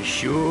ring can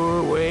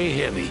sure weigh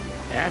heavy.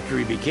 After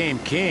he became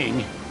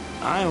king,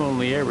 I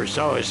only ever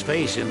saw his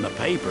face in the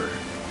paper.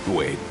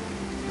 Wait,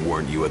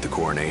 weren't you at the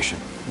coronation?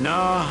 No,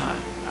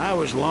 I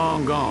was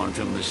long gone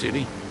from the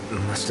city.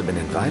 Must have been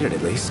invited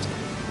at least.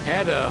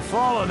 Had a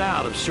falling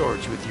out of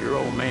sorts with your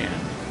old man.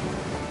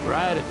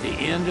 Right at the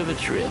end of the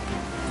trip.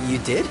 You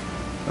did?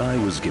 I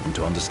was given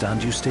to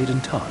understand you stayed in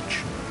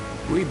touch.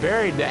 We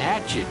buried the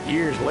hatchet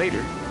years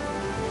later,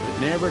 but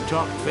never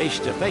talked face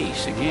to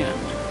face again.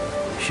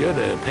 Should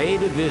have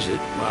paid a visit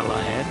while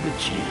I had the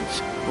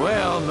chance.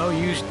 Well, no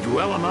use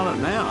dwelling on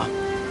it now.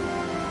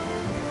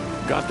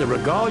 Got the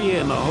regalia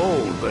in the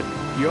hold, but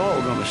you're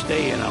all gonna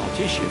stay in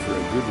Altissia for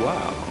a good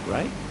while,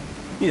 right?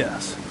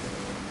 Yes,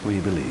 we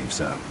believe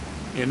so.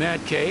 In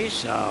that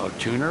case, I'll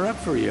tune her up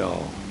for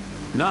y'all.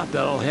 Not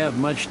that I'll have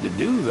much to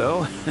do,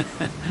 though.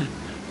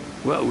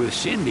 Well, with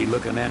Cindy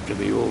looking after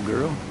the old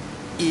girl.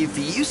 If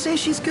you say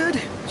she's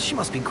good, she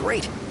must be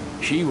great.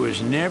 She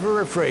was never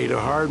afraid of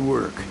hard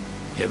work.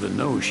 Heaven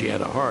knows she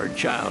had a hard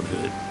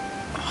childhood.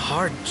 A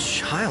hard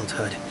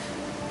childhood?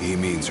 He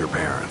means her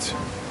parents.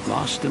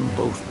 Lost them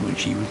both when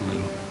she was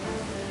little.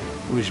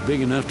 Was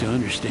big enough to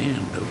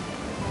understand, though.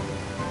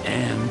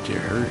 And to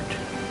hurt.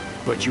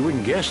 But you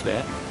wouldn't guess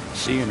that,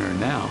 seeing her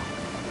now.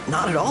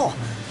 Not at all.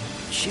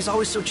 She's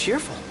always so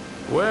cheerful.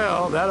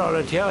 Well, that ought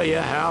to tell you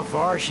how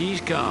far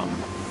she's come.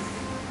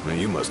 Well,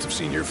 you must have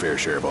seen your fair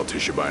share of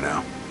Altissia by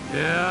now.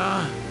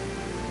 Yeah,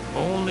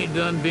 only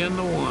done been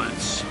the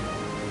once.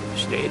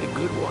 Stayed a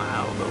good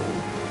while,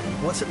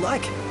 though. What's it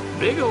like?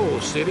 Big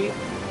old city.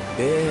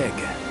 Big.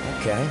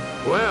 Okay.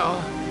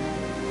 Well,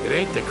 it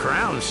ain't the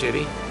crown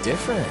city.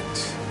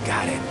 Different.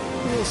 Got it.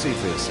 You'll see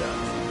for yourself.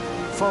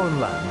 Foreign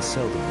lands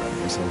seldom lend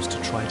themselves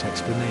to trite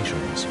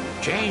explanations.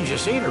 Change of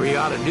scenery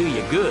ought to do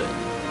you good.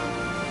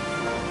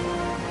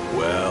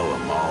 Well,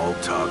 I'm all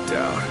talked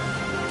out.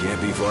 Can't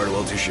be far to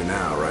Altissia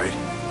now, right?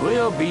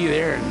 We'll be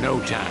there in no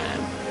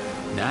time.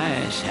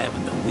 Nice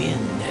having the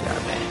wind at our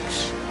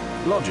backs.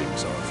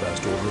 Lodgings are a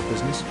first order of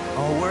business.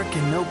 All work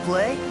and no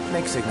play?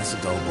 Make Cygnus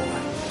a dull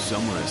boy.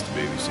 Someone has to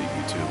babysit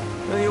you,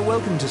 too. Well, you're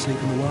welcome to sleep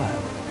in the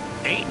wild.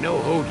 Ain't no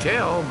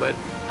hotel, but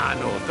I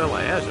know a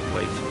fella has a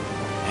place.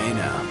 Hey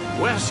now.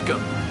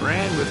 Westcomb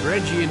ran with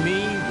Reggie and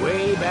me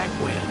way back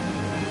when.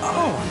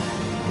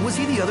 Oh, was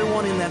he the other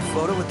one in that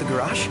photo at the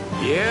garage?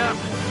 Yeah,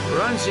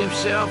 runs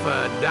himself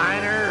a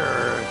diner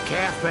or a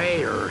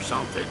cafe or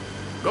something.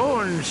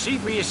 Go and see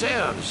for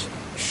yourselves.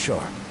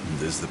 Sure.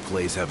 Does the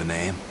place have a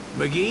name?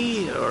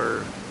 McGee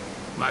or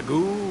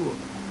Magoo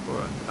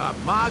or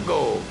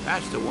Mago,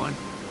 that's the one.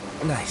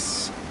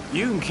 Nice.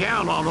 You can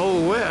count on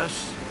Old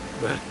West,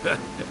 but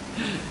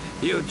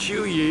he'll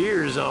chew your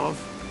ears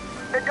off.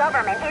 The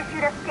government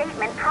issued a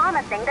statement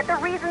promising that the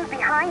reasons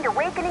behind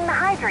awakening the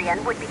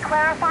Hydrian would be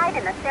clarified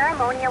in the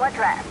ceremonial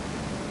address.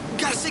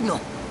 Got a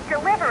signal.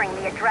 Delivering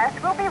the address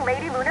will be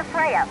Lady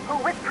Lunafreya,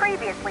 who was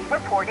previously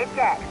reported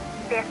dead.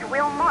 This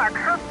will mark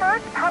her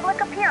first public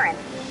appearance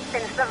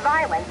since the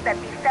violence that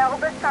befell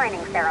the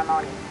signing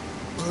ceremony.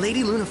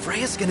 Lady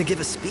Lunafreya's gonna give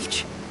a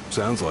speech?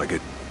 Sounds like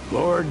it.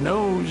 Lord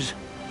knows.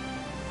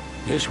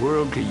 This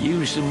world could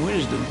use some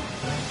wisdom.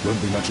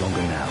 Won't be much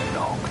longer now,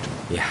 Noct.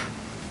 Yeah.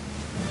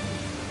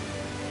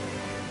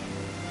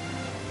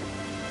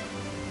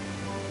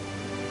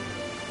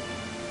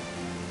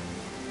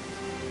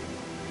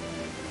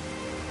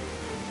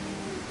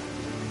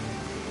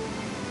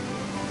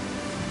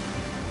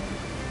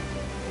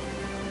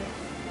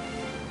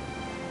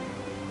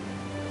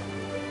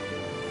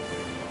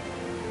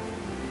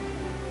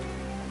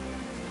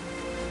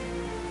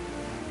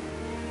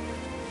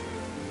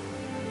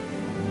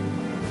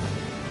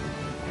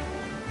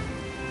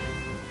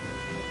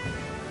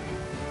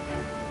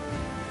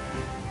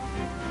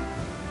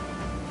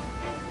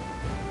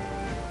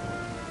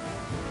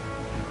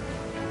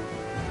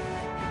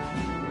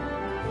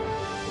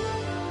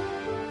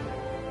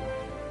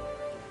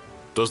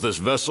 Does this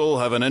vessel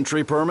have an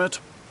entry permit?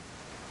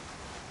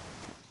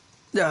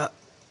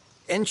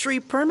 Entry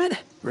permit?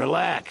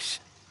 Relax.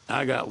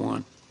 I got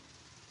one.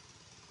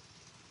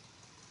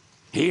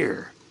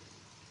 Here.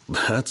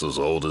 That's as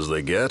old as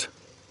they get.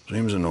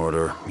 Seems in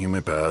order. You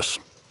may pass.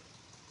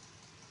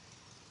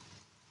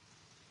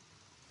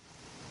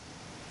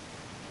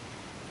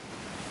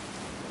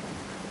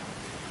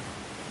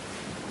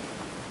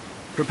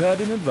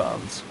 Prepared in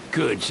advance?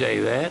 Could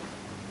say that.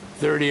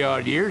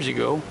 30-odd years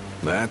ago.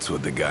 That's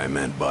what the guy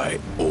meant by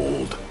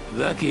old.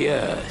 Lucky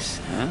us,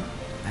 huh?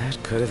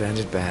 That could have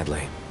ended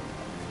badly.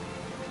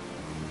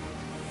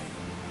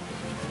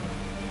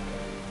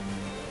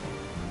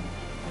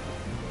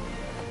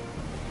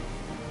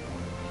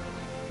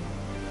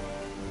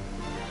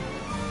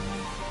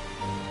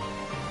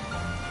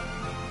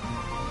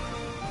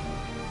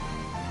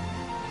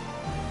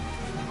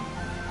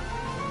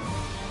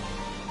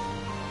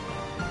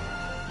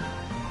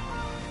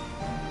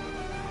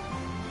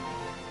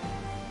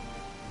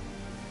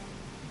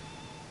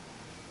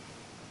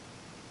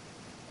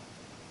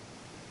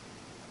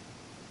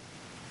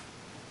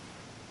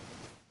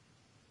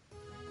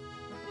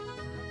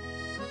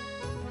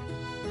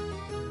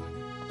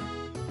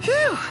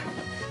 Phew!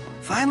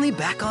 Finally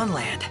back on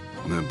land.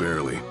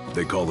 Barely.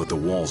 They call it the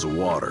Walls of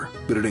Water,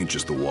 but it ain't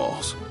just the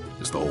walls.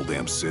 It's the whole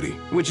damn city.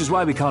 Which is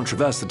why we can't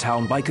traverse the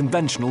town by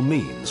conventional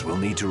means. We'll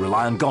need to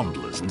rely on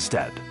gondolas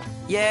instead.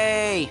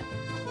 Yay!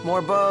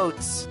 More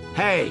boats.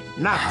 Hey,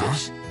 not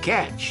this.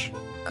 Catch.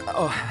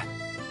 Oh.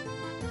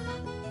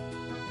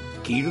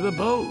 Key to the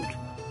boat.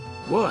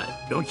 What?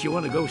 Don't you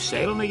want to go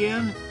sailing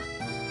again?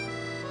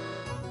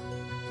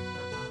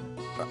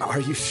 Are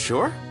you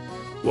sure?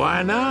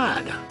 Why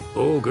not?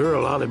 Old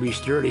girl ought to be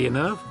sturdy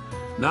enough.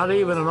 Not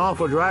even an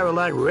awful driver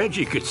like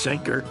Reggie could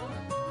sink her.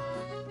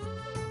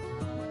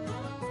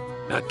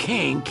 A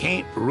king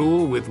can't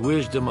rule with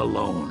wisdom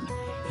alone.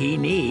 He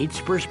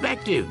needs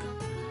perspective.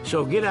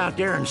 So get out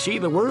there and see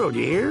the world,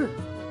 you hear?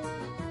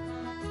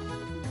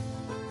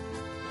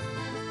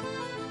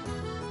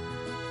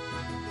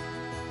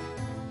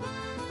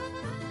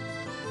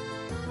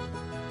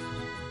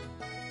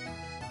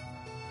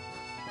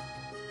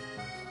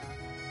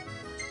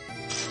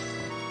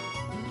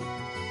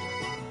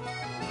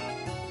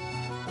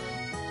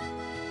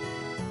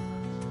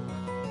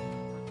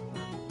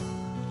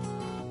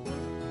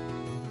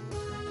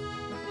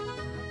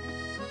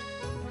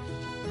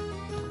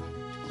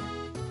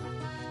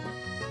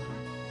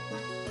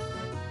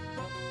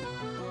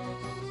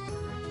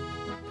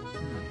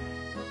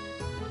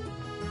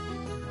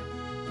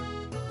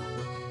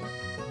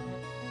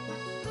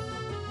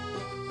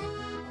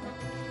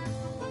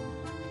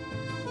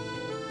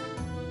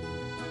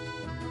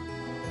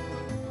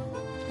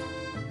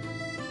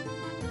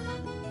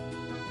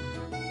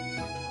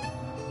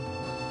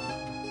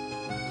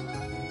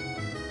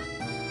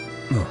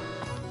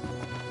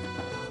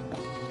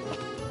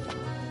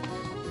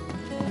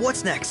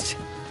 What's next?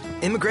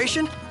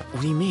 Immigration?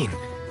 What do you mean?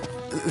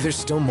 There's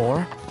still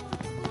more?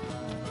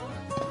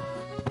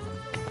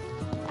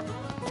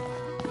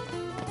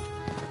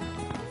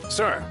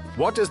 Sir,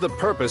 what is the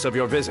purpose of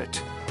your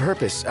visit?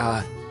 Purpose,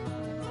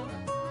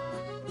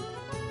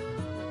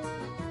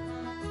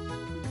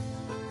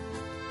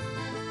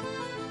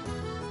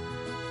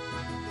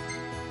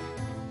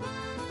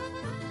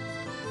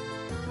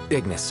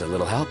 Ignis, a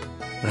little help?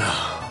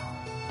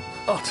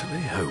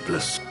 Utterly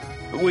hopeless.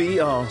 We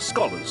are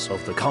scholars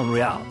of the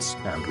culinary arts,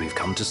 and we've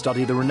come to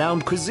study the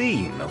renowned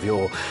cuisine of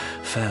your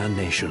fair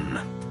nation.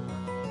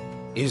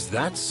 Is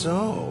that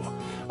so?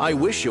 I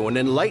wish you an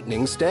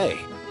enlightening stay.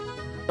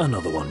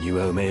 Another one you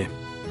owe me.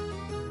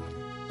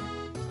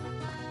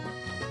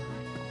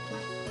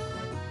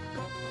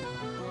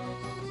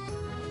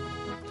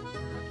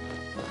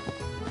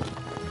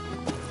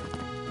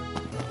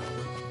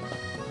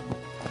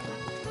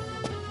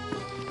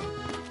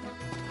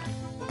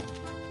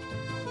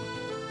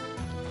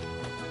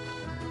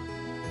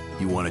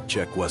 You want to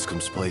check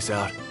Wescom's place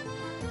out?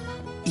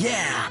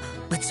 Yeah,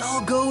 let's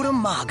all go to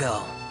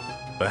Mago.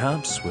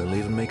 Perhaps we'll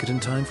even make it in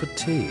time for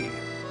tea.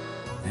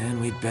 And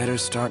we'd better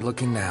start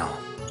looking now.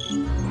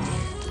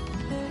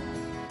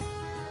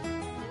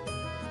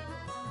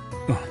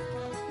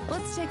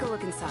 Let's take a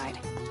look inside.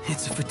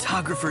 It's a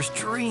photographer's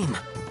dream.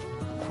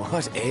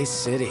 What a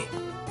city.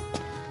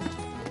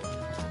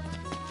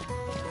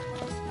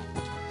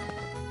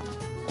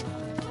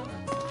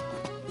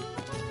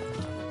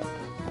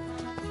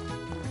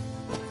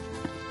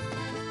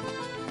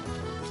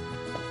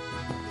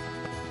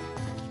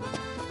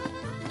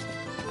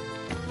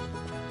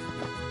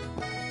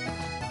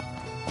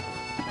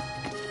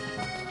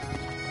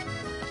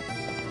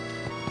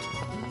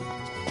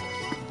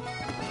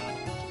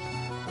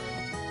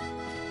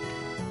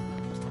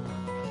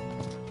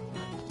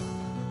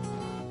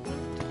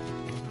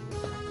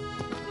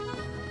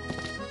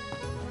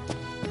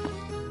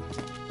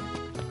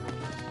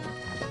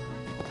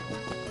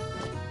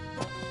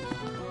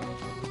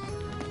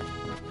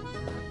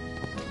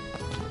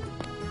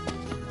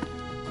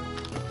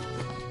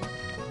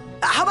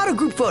 How about a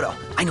group photo?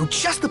 I know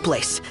just the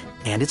place.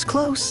 And it's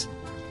close.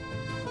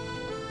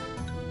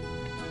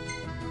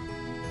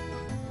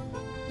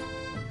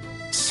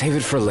 Save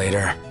it for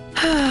later.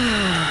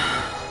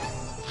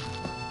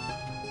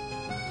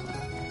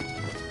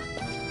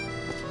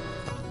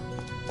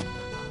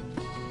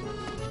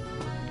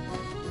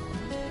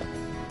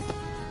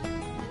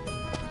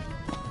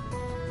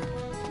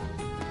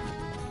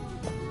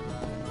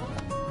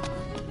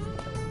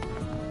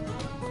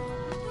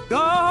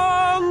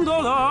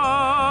 Gondola!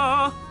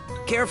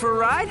 Care for a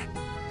ride?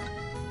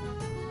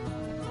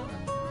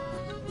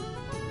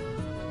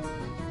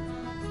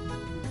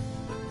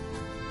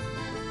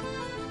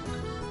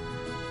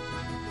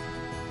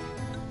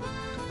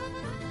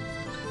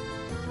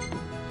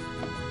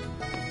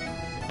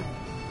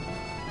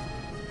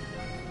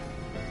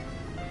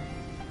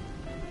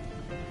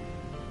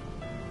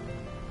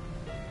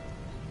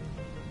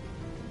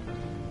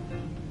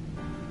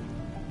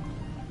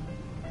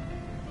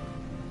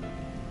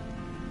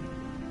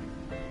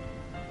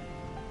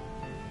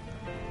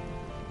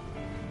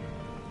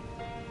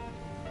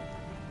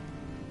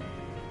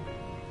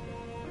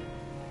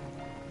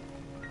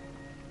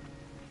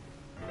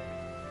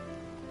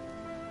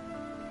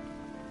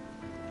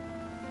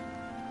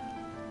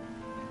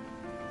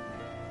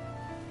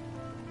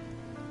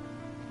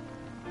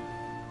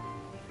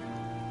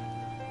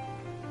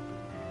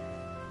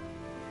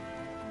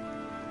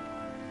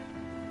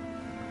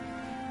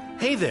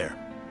 Hey there.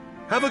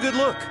 Have a good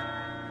look.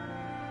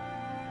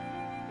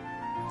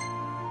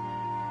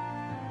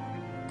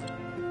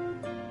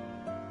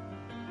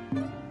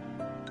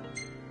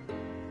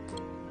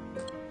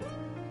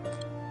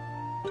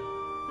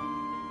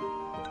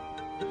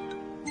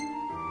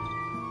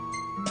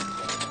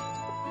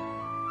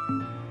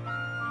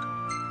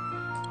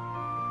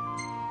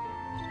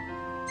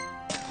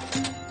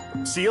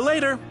 See you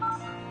later.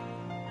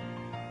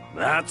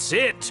 That's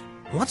it.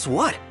 What's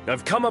what?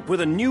 I've come up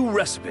with a new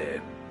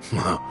recipe.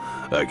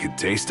 I could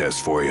taste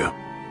test for you.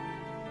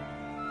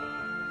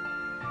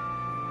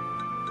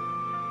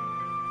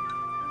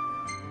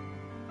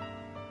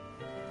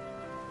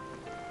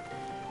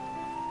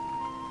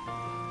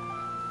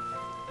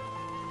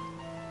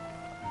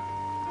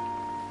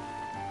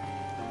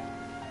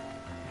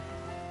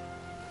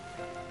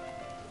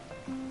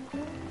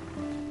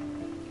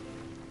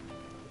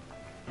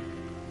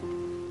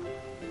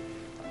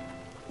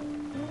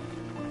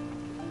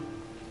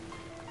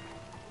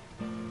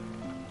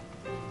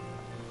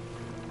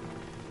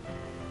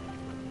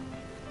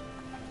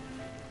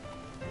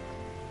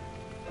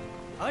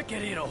 I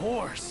could eat a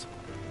horse.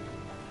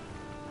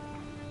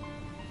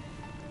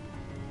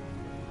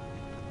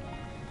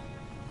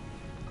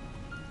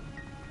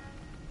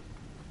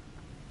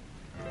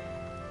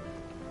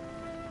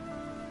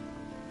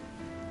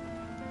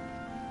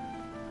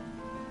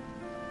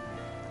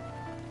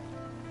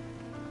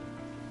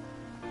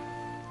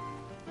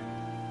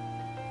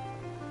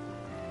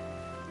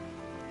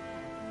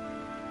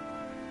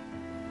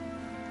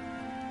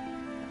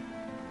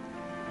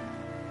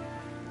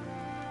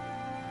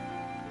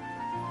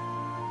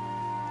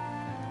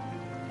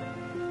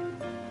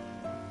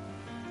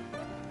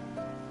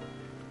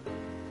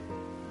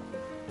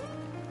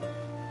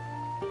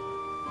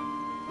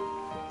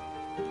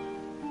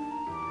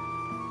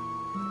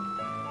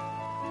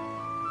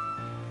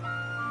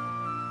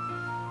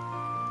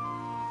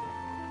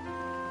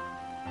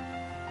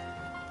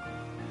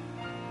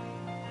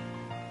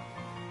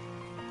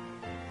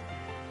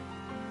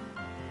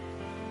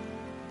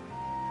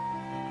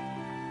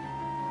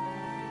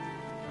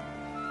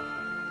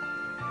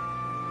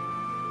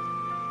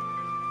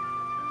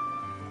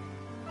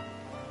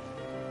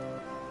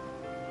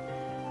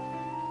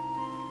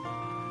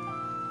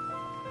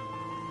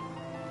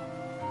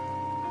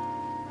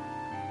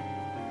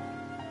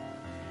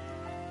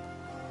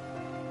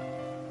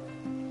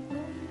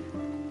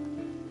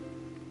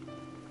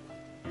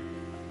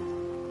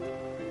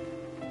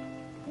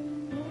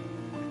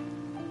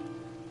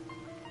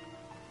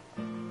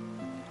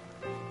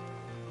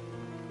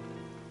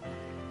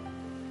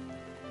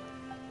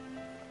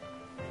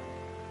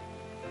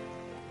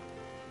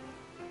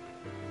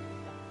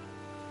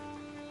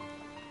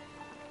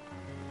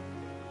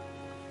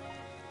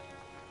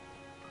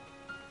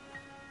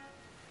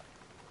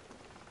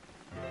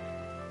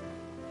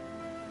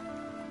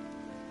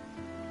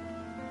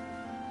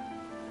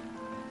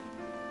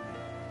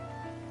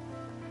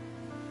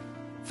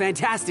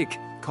 Fantastic.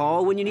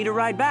 Call when you need a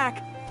ride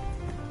back.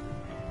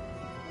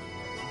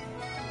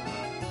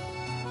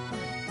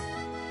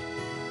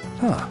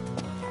 Huh.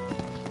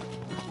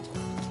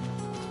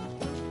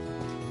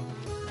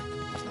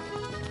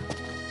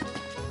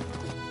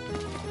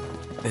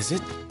 Is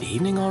it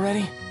evening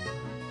already?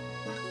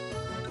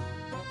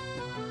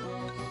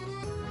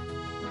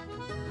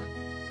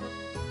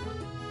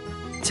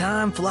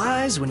 Time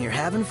flies when you're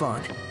having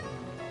fun.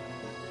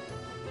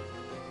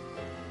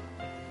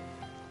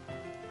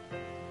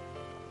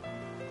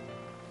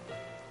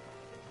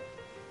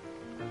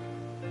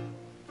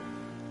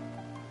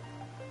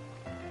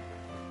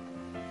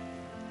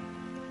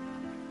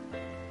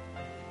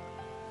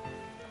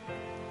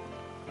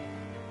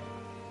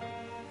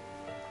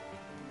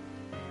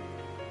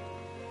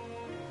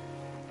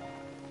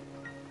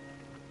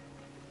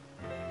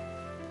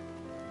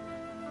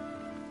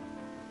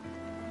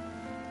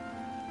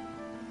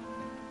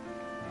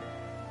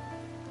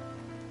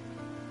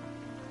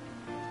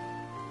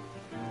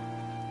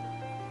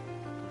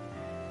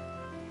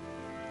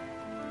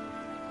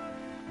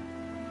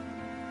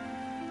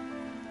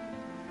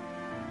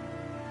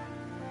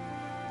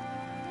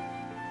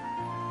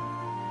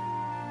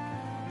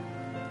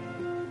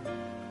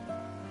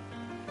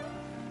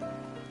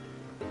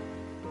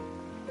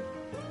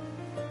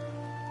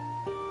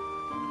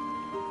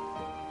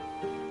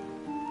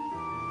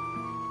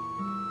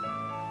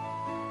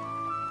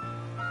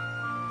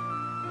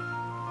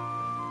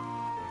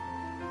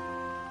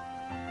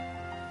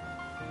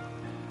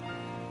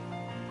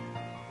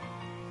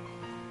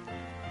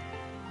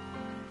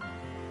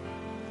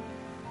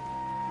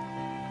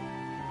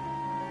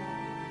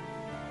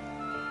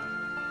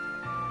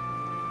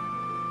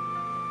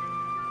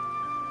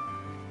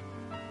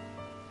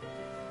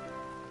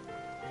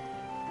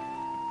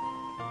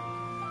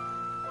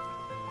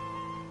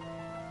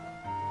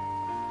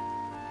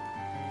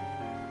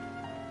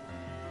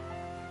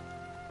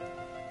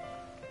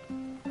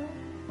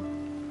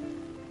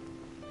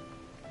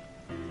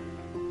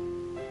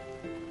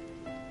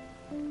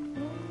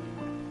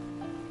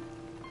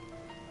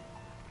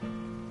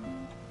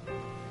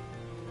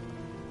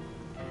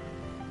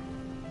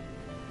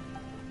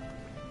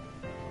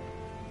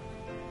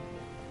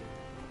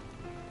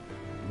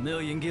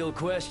 Million gill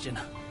question.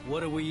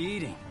 What are we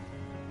eating?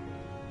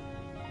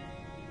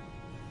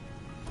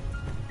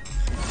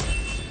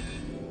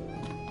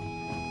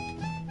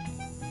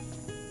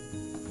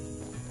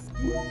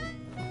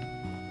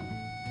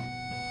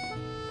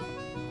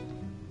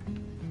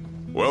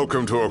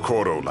 Welcome to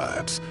Accordo,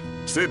 lads.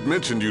 Sid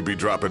mentioned you'd be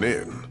dropping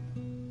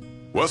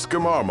in.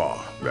 Wescom Armor,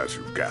 as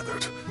you've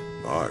gathered.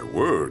 My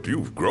word,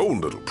 you've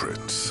grown, little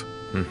prince.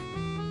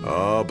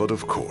 Ah, but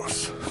of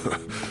course.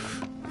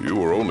 You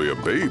were only a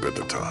babe at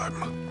the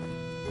time.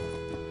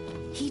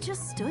 He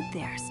just stood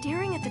there,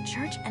 staring at the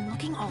church and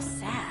looking all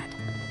sad.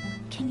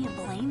 Can you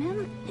blame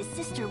him? His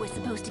sister was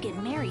supposed to get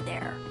married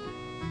there.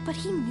 But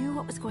he knew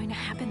what was going to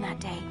happen that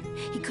day.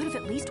 He could have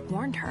at least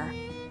warned her.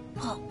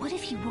 Well, what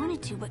if he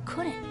wanted to but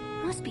couldn't?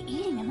 Must be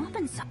eating him up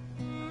inside.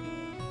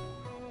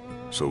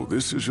 So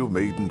this is your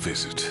maiden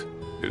visit.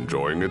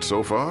 Enjoying it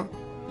so far?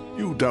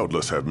 You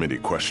doubtless have many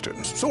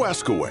questions, so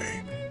ask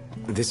away.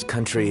 This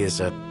country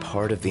is a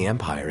part of the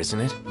Empire, isn't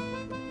it?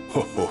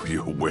 Oh,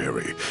 you're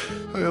wary.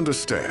 I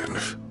understand.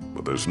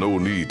 But there's no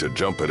need to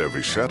jump at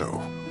every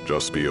shadow.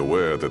 Just be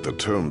aware that the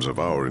terms of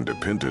our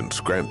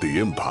independence grant the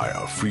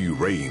Empire free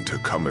reign to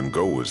come and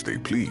go as they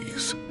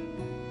please.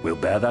 We'll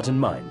bear that in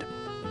mind.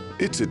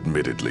 It's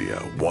admittedly a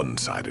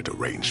one-sided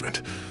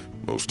arrangement.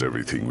 Most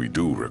everything we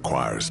do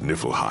requires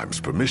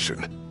Niflheim's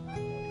permission.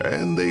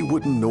 And they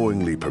wouldn't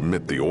knowingly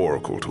permit the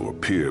Oracle to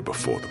appear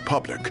before the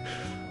public.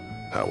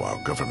 How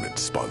our government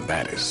spun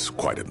that is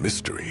quite a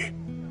mystery.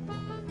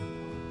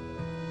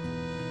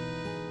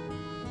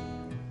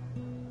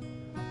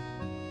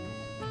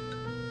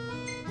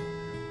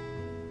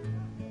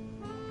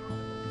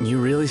 You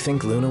really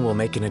think Luna will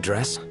make an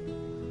address?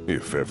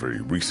 If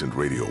every recent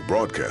radio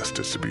broadcast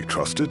is to be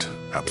trusted,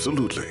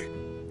 absolutely.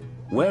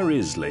 Where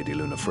is Lady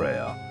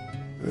Lunafreya?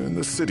 In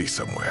the city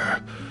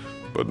somewhere.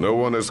 But no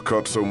one has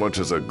caught so much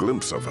as a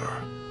glimpse of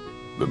her.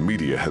 The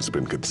media has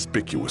been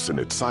conspicuous in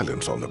its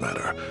silence on the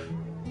matter,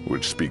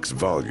 which speaks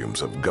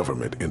volumes of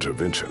government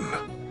intervention.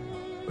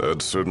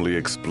 That certainly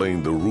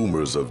explained the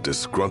rumors of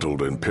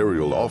disgruntled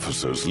Imperial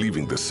officers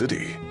leaving the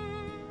city.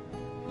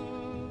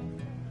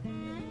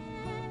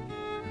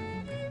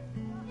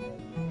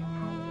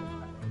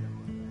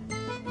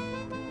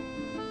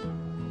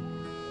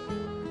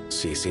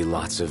 So you see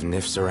lots of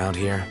Nifs around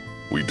here?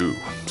 We do,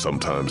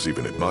 sometimes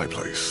even at my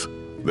place.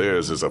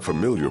 Theirs is a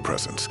familiar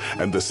presence,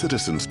 and the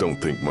citizens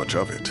don't think much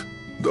of it.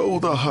 Though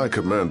the High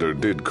Commander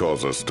did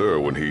cause a stir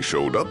when he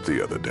showed up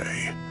the other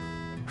day.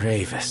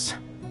 Ravis.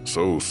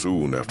 So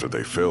soon after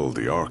they felled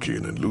the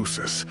Archean and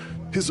Lucis,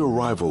 his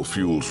arrival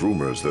fuels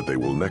rumors that they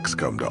will next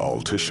come to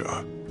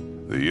Altissia.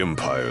 The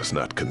Empire's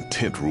not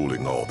content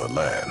ruling all the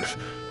land.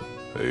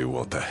 They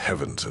want the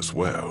heavens as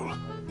well.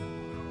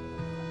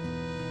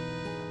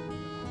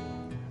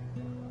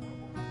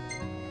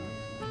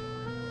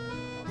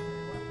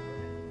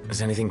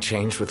 Has anything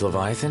changed with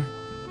Leviathan?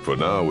 For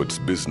now, it's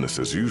business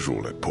as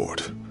usual at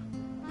port.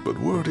 But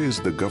word is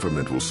the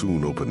government will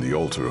soon open the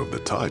altar of the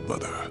Tide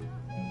Mother.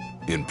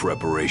 In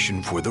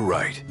preparation for the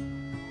rite.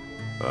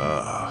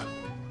 Ah,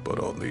 but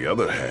on the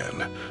other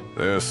hand,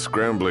 they're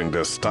scrambling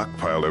to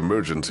stockpile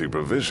emergency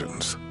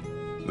provisions.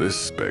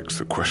 This begs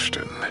the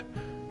question.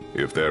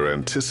 If they're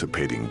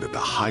anticipating that the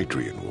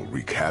Hydrian will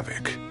wreak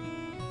havoc,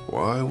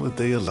 why would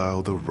they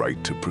allow the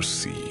rite to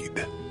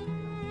proceed?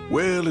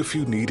 Well, if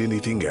you need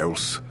anything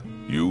else,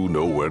 you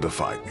know where to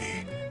find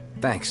me.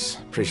 Thanks.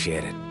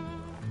 Appreciate it.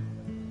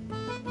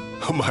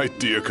 My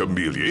dear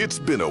Camellia, it's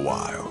been a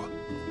while.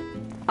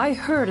 I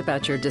heard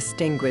about your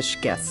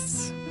distinguished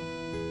guests.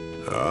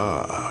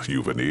 Ah,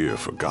 you've an ear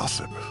for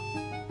gossip.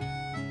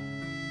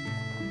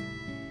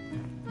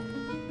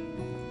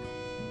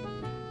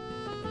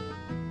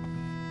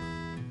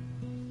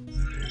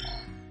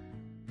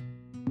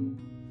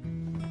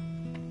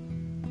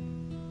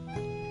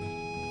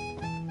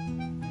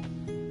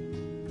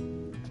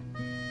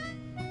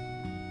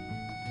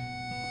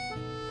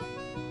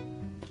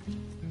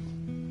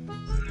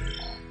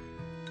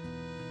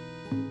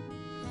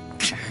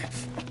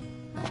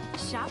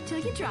 Shop till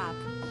you drop.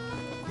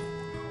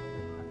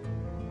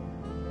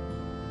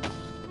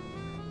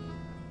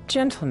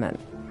 Gentlemen,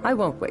 I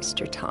won't waste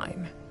your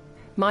time.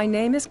 My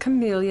name is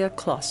Camellia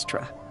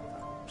Claustra.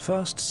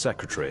 First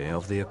Secretary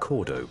of the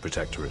Accordo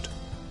Protectorate.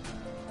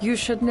 You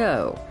should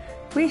know,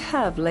 we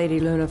have Lady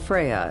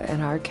Lunafreya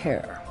in our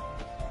care.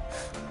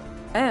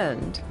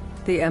 And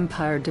the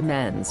Empire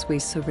demands we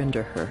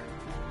surrender her.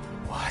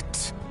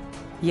 What?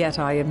 Yet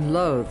I am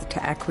loath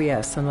to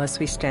acquiesce unless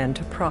we stand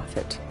to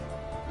profit.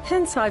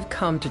 Hence I've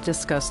come to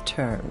discuss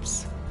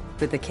terms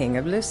with the King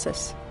of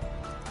Lucis.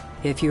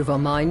 If you've a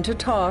mind to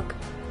talk,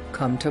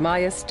 come to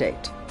my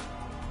estate.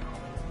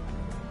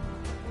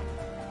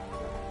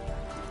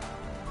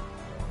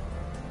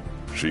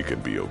 She can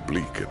be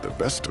oblique at the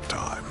best of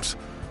times,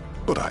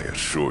 but I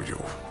assure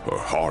you, her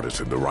heart is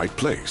in the right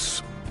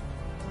place.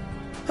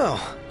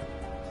 Oh,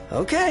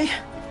 okay.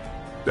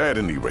 At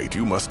any rate,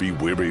 you must be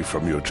weary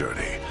from your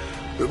journey.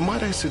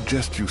 Might I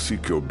suggest you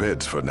seek your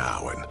beds for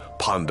now and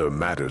ponder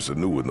matters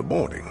anew in the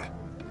morning?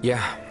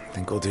 Yeah, I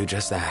think we'll do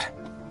just that.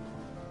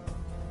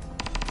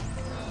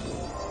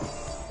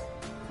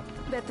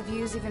 Bet the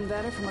view's even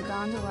better from a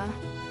gondola.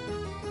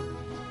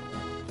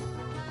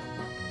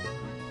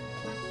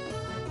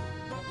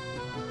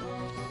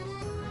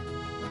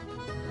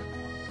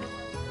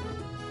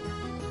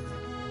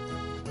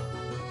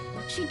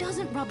 She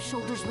doesn't rub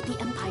shoulders with the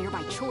Empire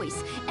by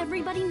choice.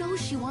 Everybody knows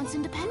she wants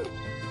independence.